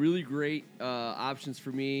leaving some really great options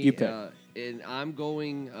for me. You pick. And I'm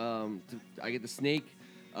going. I get the snake.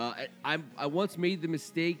 I once made the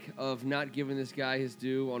mistake of not giving this guy his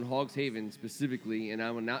due on Hogs Haven specifically, and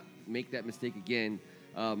I will not make that mistake again.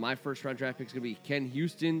 My first round draft pick is going to be Ken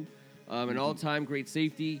Houston, an all-time great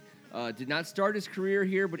safety. Did not start his career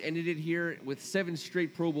here, but ended it here with 7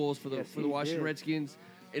 straight Pro Bowls for the Washington Redskins.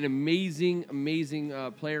 An amazing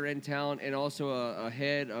player and talent, and also a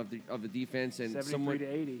head of the defense. And 73 to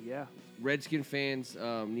 80, yeah. Redskin fans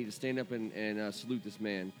need to stand up and salute this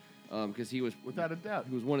man because he was Without a doubt.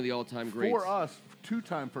 he was one of the all-time greats. For us,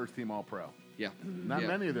 2-time first-team All-Pro. Yeah, Not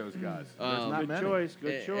many of those guys. There's not Good many. choice,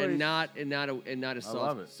 good choice. and not a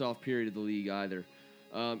love it. soft period of the league either.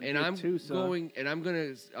 And Good I'm too, son. going, and I'm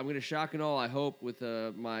gonna shock and all. I hope with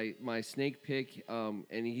my snake pick. And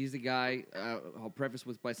he's the guy. I'll preface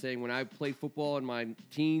by saying when I played football in my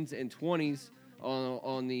teens and 20s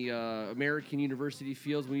on the American University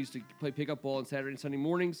fields, we used to play pickup ball on Saturday and Sunday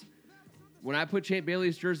mornings. When I put Champ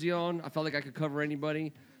Bailey's jersey on, I felt like I could cover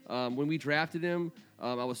anybody. When we drafted him,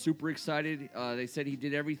 I was super excited. They said he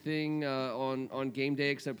did everything on game day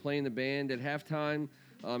except playing the band at halftime.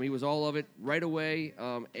 He was all of it right away,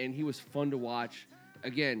 and he was fun to watch.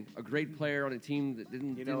 Again, a great player on a team that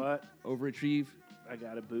didn't overachieve. I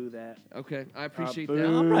got to boo that. Okay, I appreciate boo. that.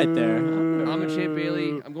 I'm right there. I'm a Champ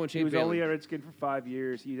Bailey. I'm going Champ He was Bailey. only a Redskin for 5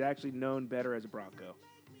 years. He's actually known better as a Bronco.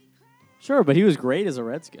 Sure, but he was great as a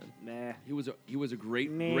Redskin. Nah. He was a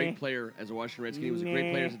great Nah. player as a Washington Redskin. He was a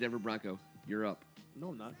great player as a Denver Bronco. You're up. No,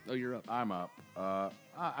 I'm not. Oh, you're up. I'm up.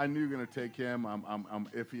 I knew you were going to take him. I'm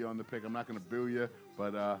iffy on the pick. I'm not going to boo you,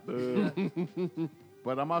 but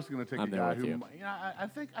but I'm also going to take I'm a there guy with who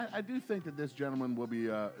you. I do think that this gentleman will be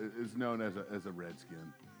is known as a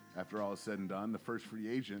Redskin. After all is said and done, the first free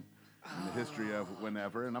agent in the history of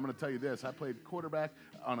whenever. And I'm going to tell you this: I played quarterback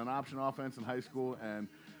on an option offense in high school, and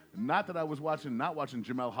not that I was not watching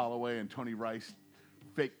Jamel Holloway and Tony Rice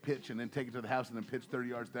fake pitch and then take it to the house and then pitch 30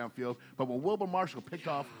 yards downfield. But when Wilbur Marshall picked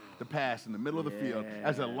off the pass in the middle of the field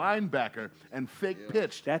as a linebacker and fake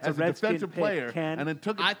pitched That's as a a Redskin defensive pick, player Ken. and then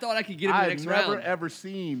took it. I thought I could get him in the next I've never round. ever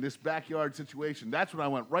seen this backyard situation. That's when I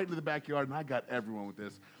went right into the backyard and I got everyone with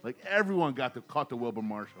this. Like everyone caught the Wilbur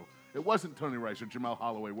Marshall. It wasn't Tony Rice or Jamel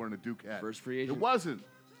Holloway wearing a Duke hat. First free agent. It wasn't.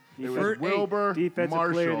 It was First- Wilbur Defensive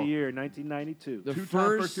Marshall. Player of the Year, 1992. The Two-time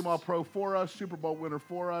first- first-team All-Pro for us, Super Bowl winner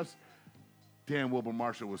for us. Dan Wilbur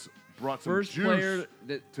Marshall brought some First juice player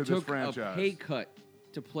that to this took a franchise. pay cut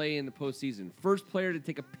to play in the postseason. First player to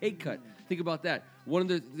take a pay cut. Think about that. One of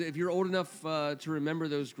the if you're old enough to remember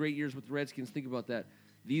those great years with the Redskins, think about that.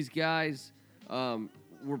 These guys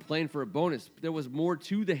were playing for a bonus. There was more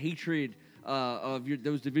to the hatred of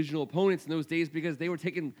those divisional opponents in those days because they were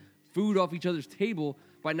taking food off each other's table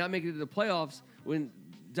by not making it to the playoffs. When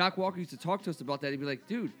Doc Walker used to talk to us about that, he'd be like,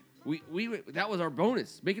 dude, we that was our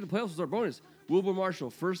bonus. Making the playoffs was our bonus. Wilbur Marshall,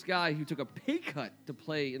 first guy who took a pay cut to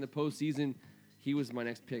play in the postseason. He was my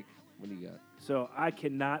next pick. What do you got? So I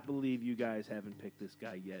cannot believe you guys haven't picked this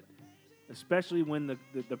guy yet, especially when the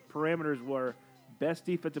parameters were best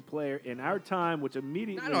defensive player in our time, which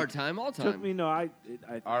immediately Not our time, all time. took me. No, I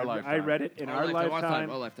lifetime. read it in our lifetime.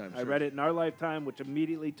 Our lifetime. I Sure. read it in our lifetime, which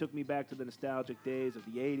immediately took me back to the nostalgic days of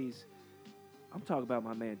the '80s. I'm talking about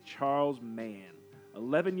my man Charles Mann.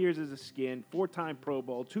 11 years as a Skin, 4-time Pro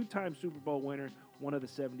Bowl, 2-time Super Bowl winner, one of the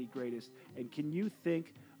 70 greatest. And can you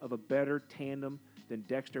think of a better tandem than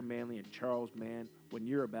Dexter Manley and Charles Mann when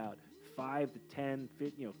you're about 5 to 10,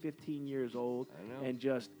 15 years old and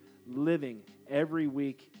just living every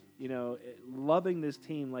week, loving this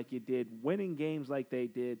team like you did, winning games like they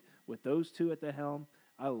did with those two at the helm?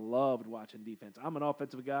 I loved watching defense. I'm an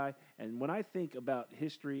offensive guy, and when I think about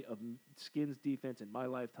history of Skins defense in my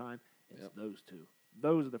lifetime, it's those two.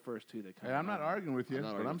 Those are the first two that come. Hey, I'm not arguing with you, I'm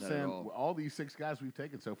not but I'm arguing with that at saying all. all these 6 guys we've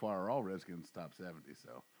taken so far are all Redskins top 70.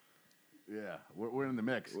 So, yeah, we're in the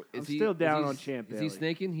mix. I'm still down on Champ Is Bailey. he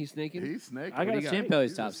snaking? He's snaking? He's snake. I got a Champ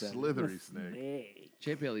Bailey's He's top a 7. slithery snake. Snake.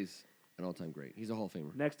 Champ Bailey's an all-time great. He's a Hall of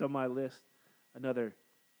Famer. Next on my list, another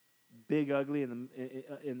big ugly in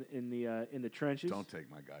the trenches. Don't take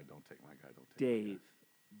my guy. Don't take my guy. Don't take Dave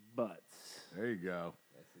Butts. There you go.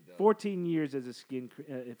 14 years as a Skin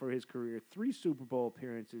for his career, 3 Super Bowl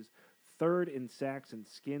appearances, 3rd in sacks in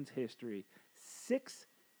Skins history,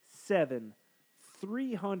 6'7",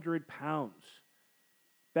 300 pounds.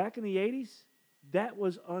 Back in the 80s, that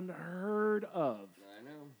was unheard of. I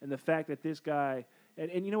know. And the fact that this guy,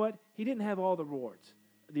 and you know what? He didn't have all the awards.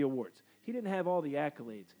 He didn't have all the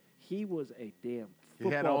accolades. He was a damn football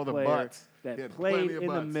He had all the player butts. He that had played plenty of in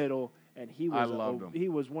the butts. middle, and he was I loved him. he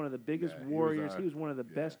was one of the biggest Yeah, he was warriors. our- He was one of the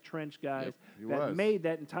best trench guys Yep, he that was. made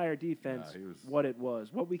that entire defense Yeah, he was- what it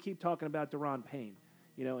was. What we keep talking about, Deron Payne,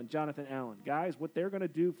 and Jonathan Allen. Guys, what they're going to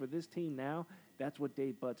do for this team now, that's what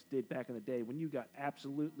Dave Butts did back in the day when you got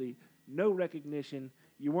absolutely no recognition.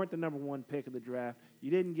 You weren't the number 1 pick of the draft.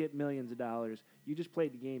 You didn't get millions of dollars. You just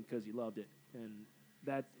played the game because you loved it. And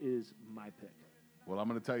that is my pick. Well, I'm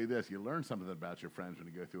going to tell you this. You learn something about your friends when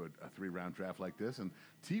you go through a 3-round draft like this. And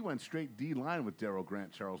T went straight D-line with Darryl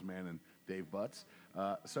Grant, Charles Mann, and Dave Butts.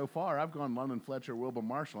 So far, I've gone London Fletcher, Wilbur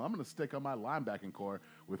Marshall. I'm going to stick on my linebacking core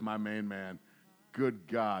with my main man. Good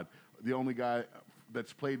God. The only guy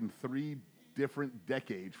that's played in 3 different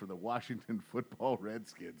decades for the Washington Football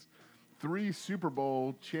Redskins. 3 Super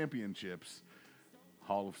Bowl championships.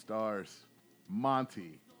 Hall of Stars.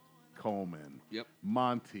 Monty Coleman. Yep.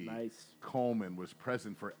 Monty Nice. Coleman was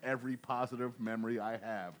present for every positive memory I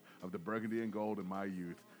have of the burgundy and gold in my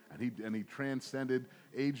youth. And he transcended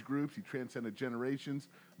age groups. He transcended generations.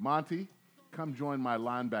 Monty, come join my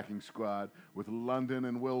linebacking squad with London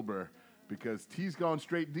and Wilbur because T's gone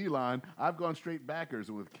straight D-line. I've gone straight backers.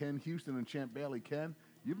 And with Ken Houston and Champ Bailey, Ken,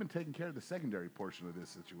 you've been taking care of the secondary portion of this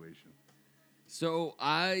situation. So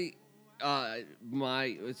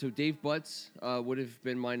Dave Butts would have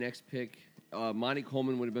been my next pick. Monty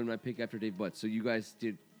Coleman would have been my pick after Dave Butts. So you guys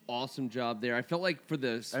did awesome job there. I felt like for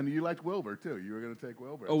this. And you liked Wilbur, too. You were going to take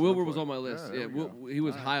Wilbur. Oh, Wilbur was on my list. there we go. He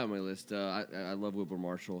was high on my list. I love Wilbur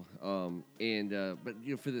Marshall. But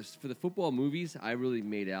for the football movies, I really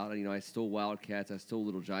made out. I stole Wildcats. I stole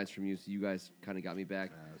Little Giants from you, so you guys kind of got me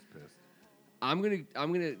back. I was pissed. I'm gonna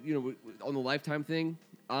on the Lifetime thing.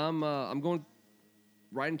 I'm going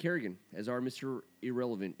Ryan Kerrigan as our Mr.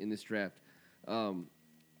 Irrelevant in this draft.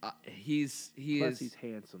 He's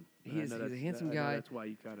handsome. He's a handsome I know guy. that's why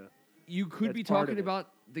you kind of. You could That's be part talking of it. about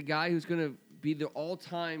the guy who's going to be the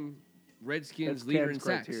all-time Redskins That's leader Ken's in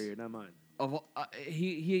sacks. criteria, not mine.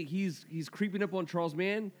 He's creeping up on Charles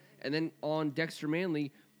Mann and then on Dexter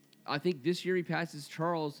Manley. I think this year he passes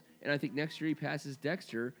Charles, and I think next year he passes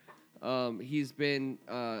Dexter. He's been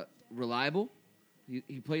reliable.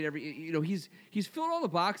 He played every. He's filled all the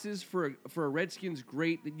boxes for a Redskins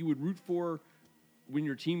great that you would root for when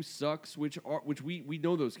your team sucks, which we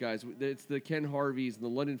know those guys. It's the Ken Harveys and the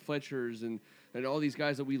London Fletchers and all these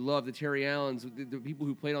guys that we love, the Terry Allens, the people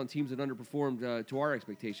who played on teams that underperformed to our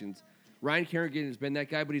expectations. Ryan Kerrigan has been that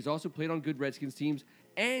guy, but he's also played on good Redskins teams,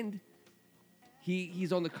 and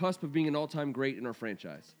he's on the cusp of being an all-time great in our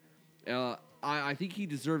franchise. I think he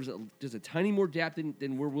deserves just a tiny more depth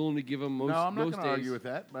than we're willing to give him most. No, I'm not most going to days. argue with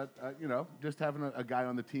that. But just having a guy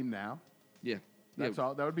on the team now, Yeah, that's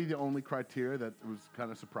all. That would be the only criteria that was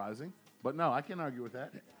kind of surprising. But no, I can't argue with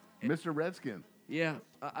that. Mr. Redskin. Yeah,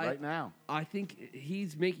 Right now. I think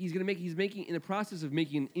he's making in the process of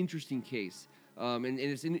making an interesting case, and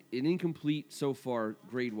it's an incomplete so far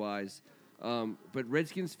grade wise. But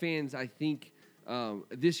Redskins fans, I think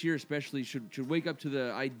this year especially should wake up to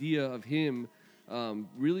the idea of him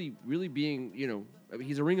really being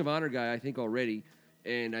he's a Ring of Honor guy I think already,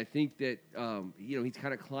 and I think that he's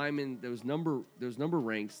kind of climbing those number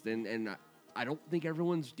ranks and I don't think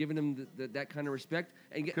everyone's giving him that kind of respect.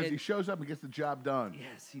 Because he shows up and gets the job done.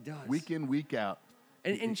 Yes, he does. Week in, week out.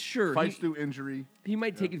 And sure, fights through injury. He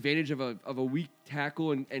might take advantage of a weak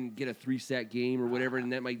tackle and get a 3-sack game or whatever,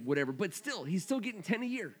 and that might whatever. But still, he's still getting 10 a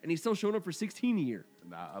year, and he's still showing up for 16 a year.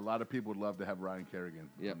 Nah, a lot of people would love to have Ryan Kerrigan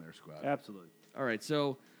on their squad. Absolutely. All right,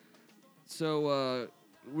 so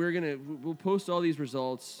we'll post all these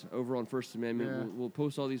results over on First Amendment. Yeah. We'll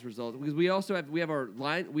post all these results because we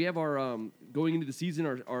have our going into the season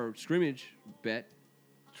our scrimmage bet.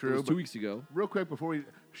 True. It was 2 weeks ago. Real quick before we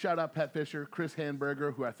shout out Pat Fisher, Chris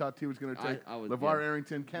Handberger, who I thought he was going to take, LeVar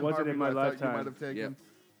Arrington, Ken Wasn't Harvey, in my who I thought lifetime. you might have taken.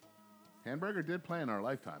 Yep. Handberger did play in our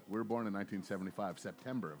lifetime. We were born in 1975,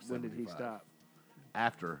 September of 75. When did he stop?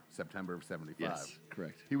 After September of 75. Yes,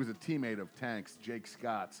 correct. He was a teammate of Tanks, Jake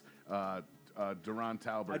Scott's, Duron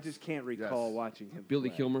Talbot. I just can't recall watching him. Billy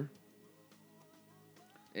play. Kilmer.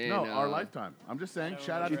 And, No, our lifetime. I'm just saying,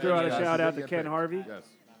 shout out Did to you throw out a those guys shout who out did to get Ken picked. Harvey? Yes.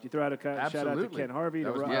 Did you throw out a shout out to Absolutely. Ken Harvey,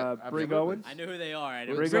 That to was- Brink absolutely. Owens? I know who they are. I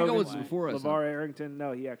didn't Brink Brink Owens Owens was before us. LeVar Arrington,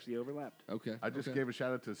 no, he actually overlapped. Okay. I just okay. gave a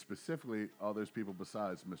shout out to specifically all those people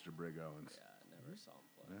besides Mr. Brig Owens. I never saw him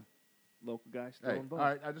play. Local guy still Hey, all involved.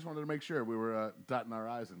 right. I just wanted to make sure we were dotting our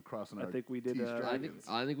I's and crossing I our think we did, T's.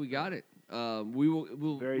 I think we got it.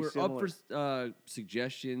 We're up for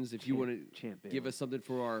suggestions if you want to Champ give us something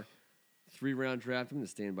for our 3-round draft. I'm going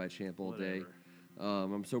to stand by Champ all day.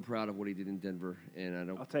 I'm so proud of what he did in Denver,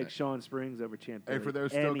 and I'll take Sean Springs over Champ. Hey, for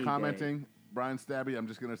those still commenting, Brian Stabby, I'm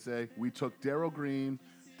just going to say we took Darryl Green,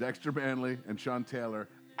 Dexter Manley, and Sean Taylor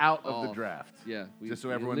out of the draft. Yeah, just so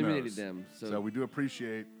we everyone eliminated knows. them. So we do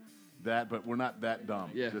appreciate that, but we're not that dumb.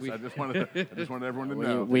 Yeah, I just wanted everyone to We-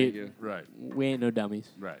 know. we- right, We ain't no dummies.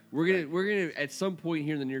 right. We're gonna at some point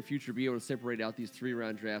here in the near future be able to separate out these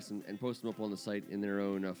 3-round drafts and post them up on the site in their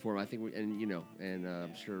own form. I think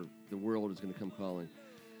I'm sure the world is going to come calling.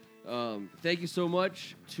 Thank you so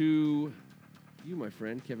much to you, my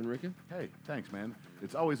friend Kevin Ricca. Hey, thanks, man.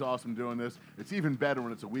 It's always awesome doing this. It's even better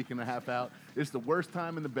when it's a week and a half out. It's the worst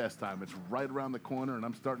time and the best time. It's right around the corner, and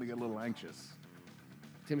I'm starting to get a little anxious.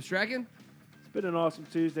 Tim Strachan. It's been an awesome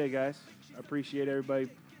Tuesday, guys. I appreciate everybody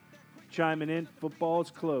chiming in. Football is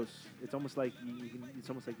close. It's almost like it's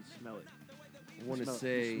almost like you smell it. I want to Smell it.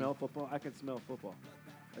 say You smell football. I can smell football.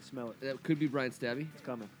 I smell it. that could be Brian Stabby. It's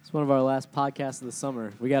coming. It's one of our last podcasts of the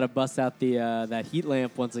summer. We got to bust out the that heat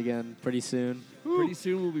lamp once again pretty soon. Pretty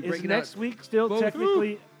soon we'll be Is breaking next out week still both-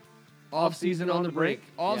 technically off-season on the brink.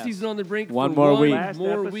 Off-season on the brink. One for more week. Last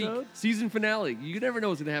more episode? week. Season finale. You never know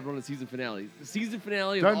what's going to happen on the season finale. The season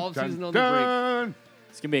finale of Dun, off-season dun, on the brink. dun.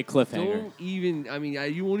 It's gonna be a cliffhanger. Don't even. I mean,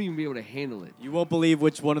 you won't even be able to handle it. You won't believe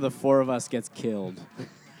which one of the 4 of us gets killed.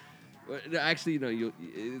 Actually, no.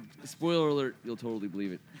 Spoiler alert. You'll totally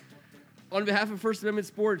believe it. On behalf of First Amendment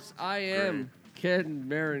Sports, I am Ken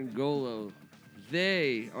Marangolo.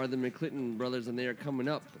 They are the McClinton brothers, and they are coming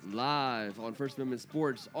up live on First Amendment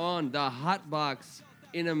Sports on the Hot Box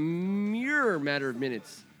in a mere matter of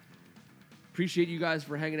minutes. Appreciate you guys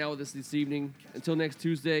for hanging out with us this evening. Until next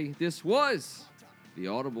Tuesday, this was the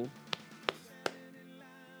Audible.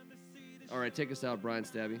 All right, take us out, Brian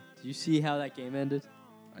Stabby. Do you see how that game ended?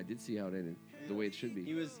 I did see how it ended, the way it should be.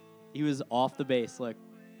 He was off the base. Look,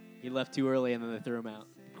 he left too early, and then they threw him out.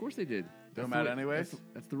 Of course they did. Threw him That's out the way- anyways?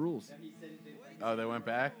 That's the rules. Oh, they went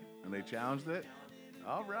back and they challenged it?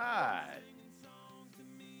 All right.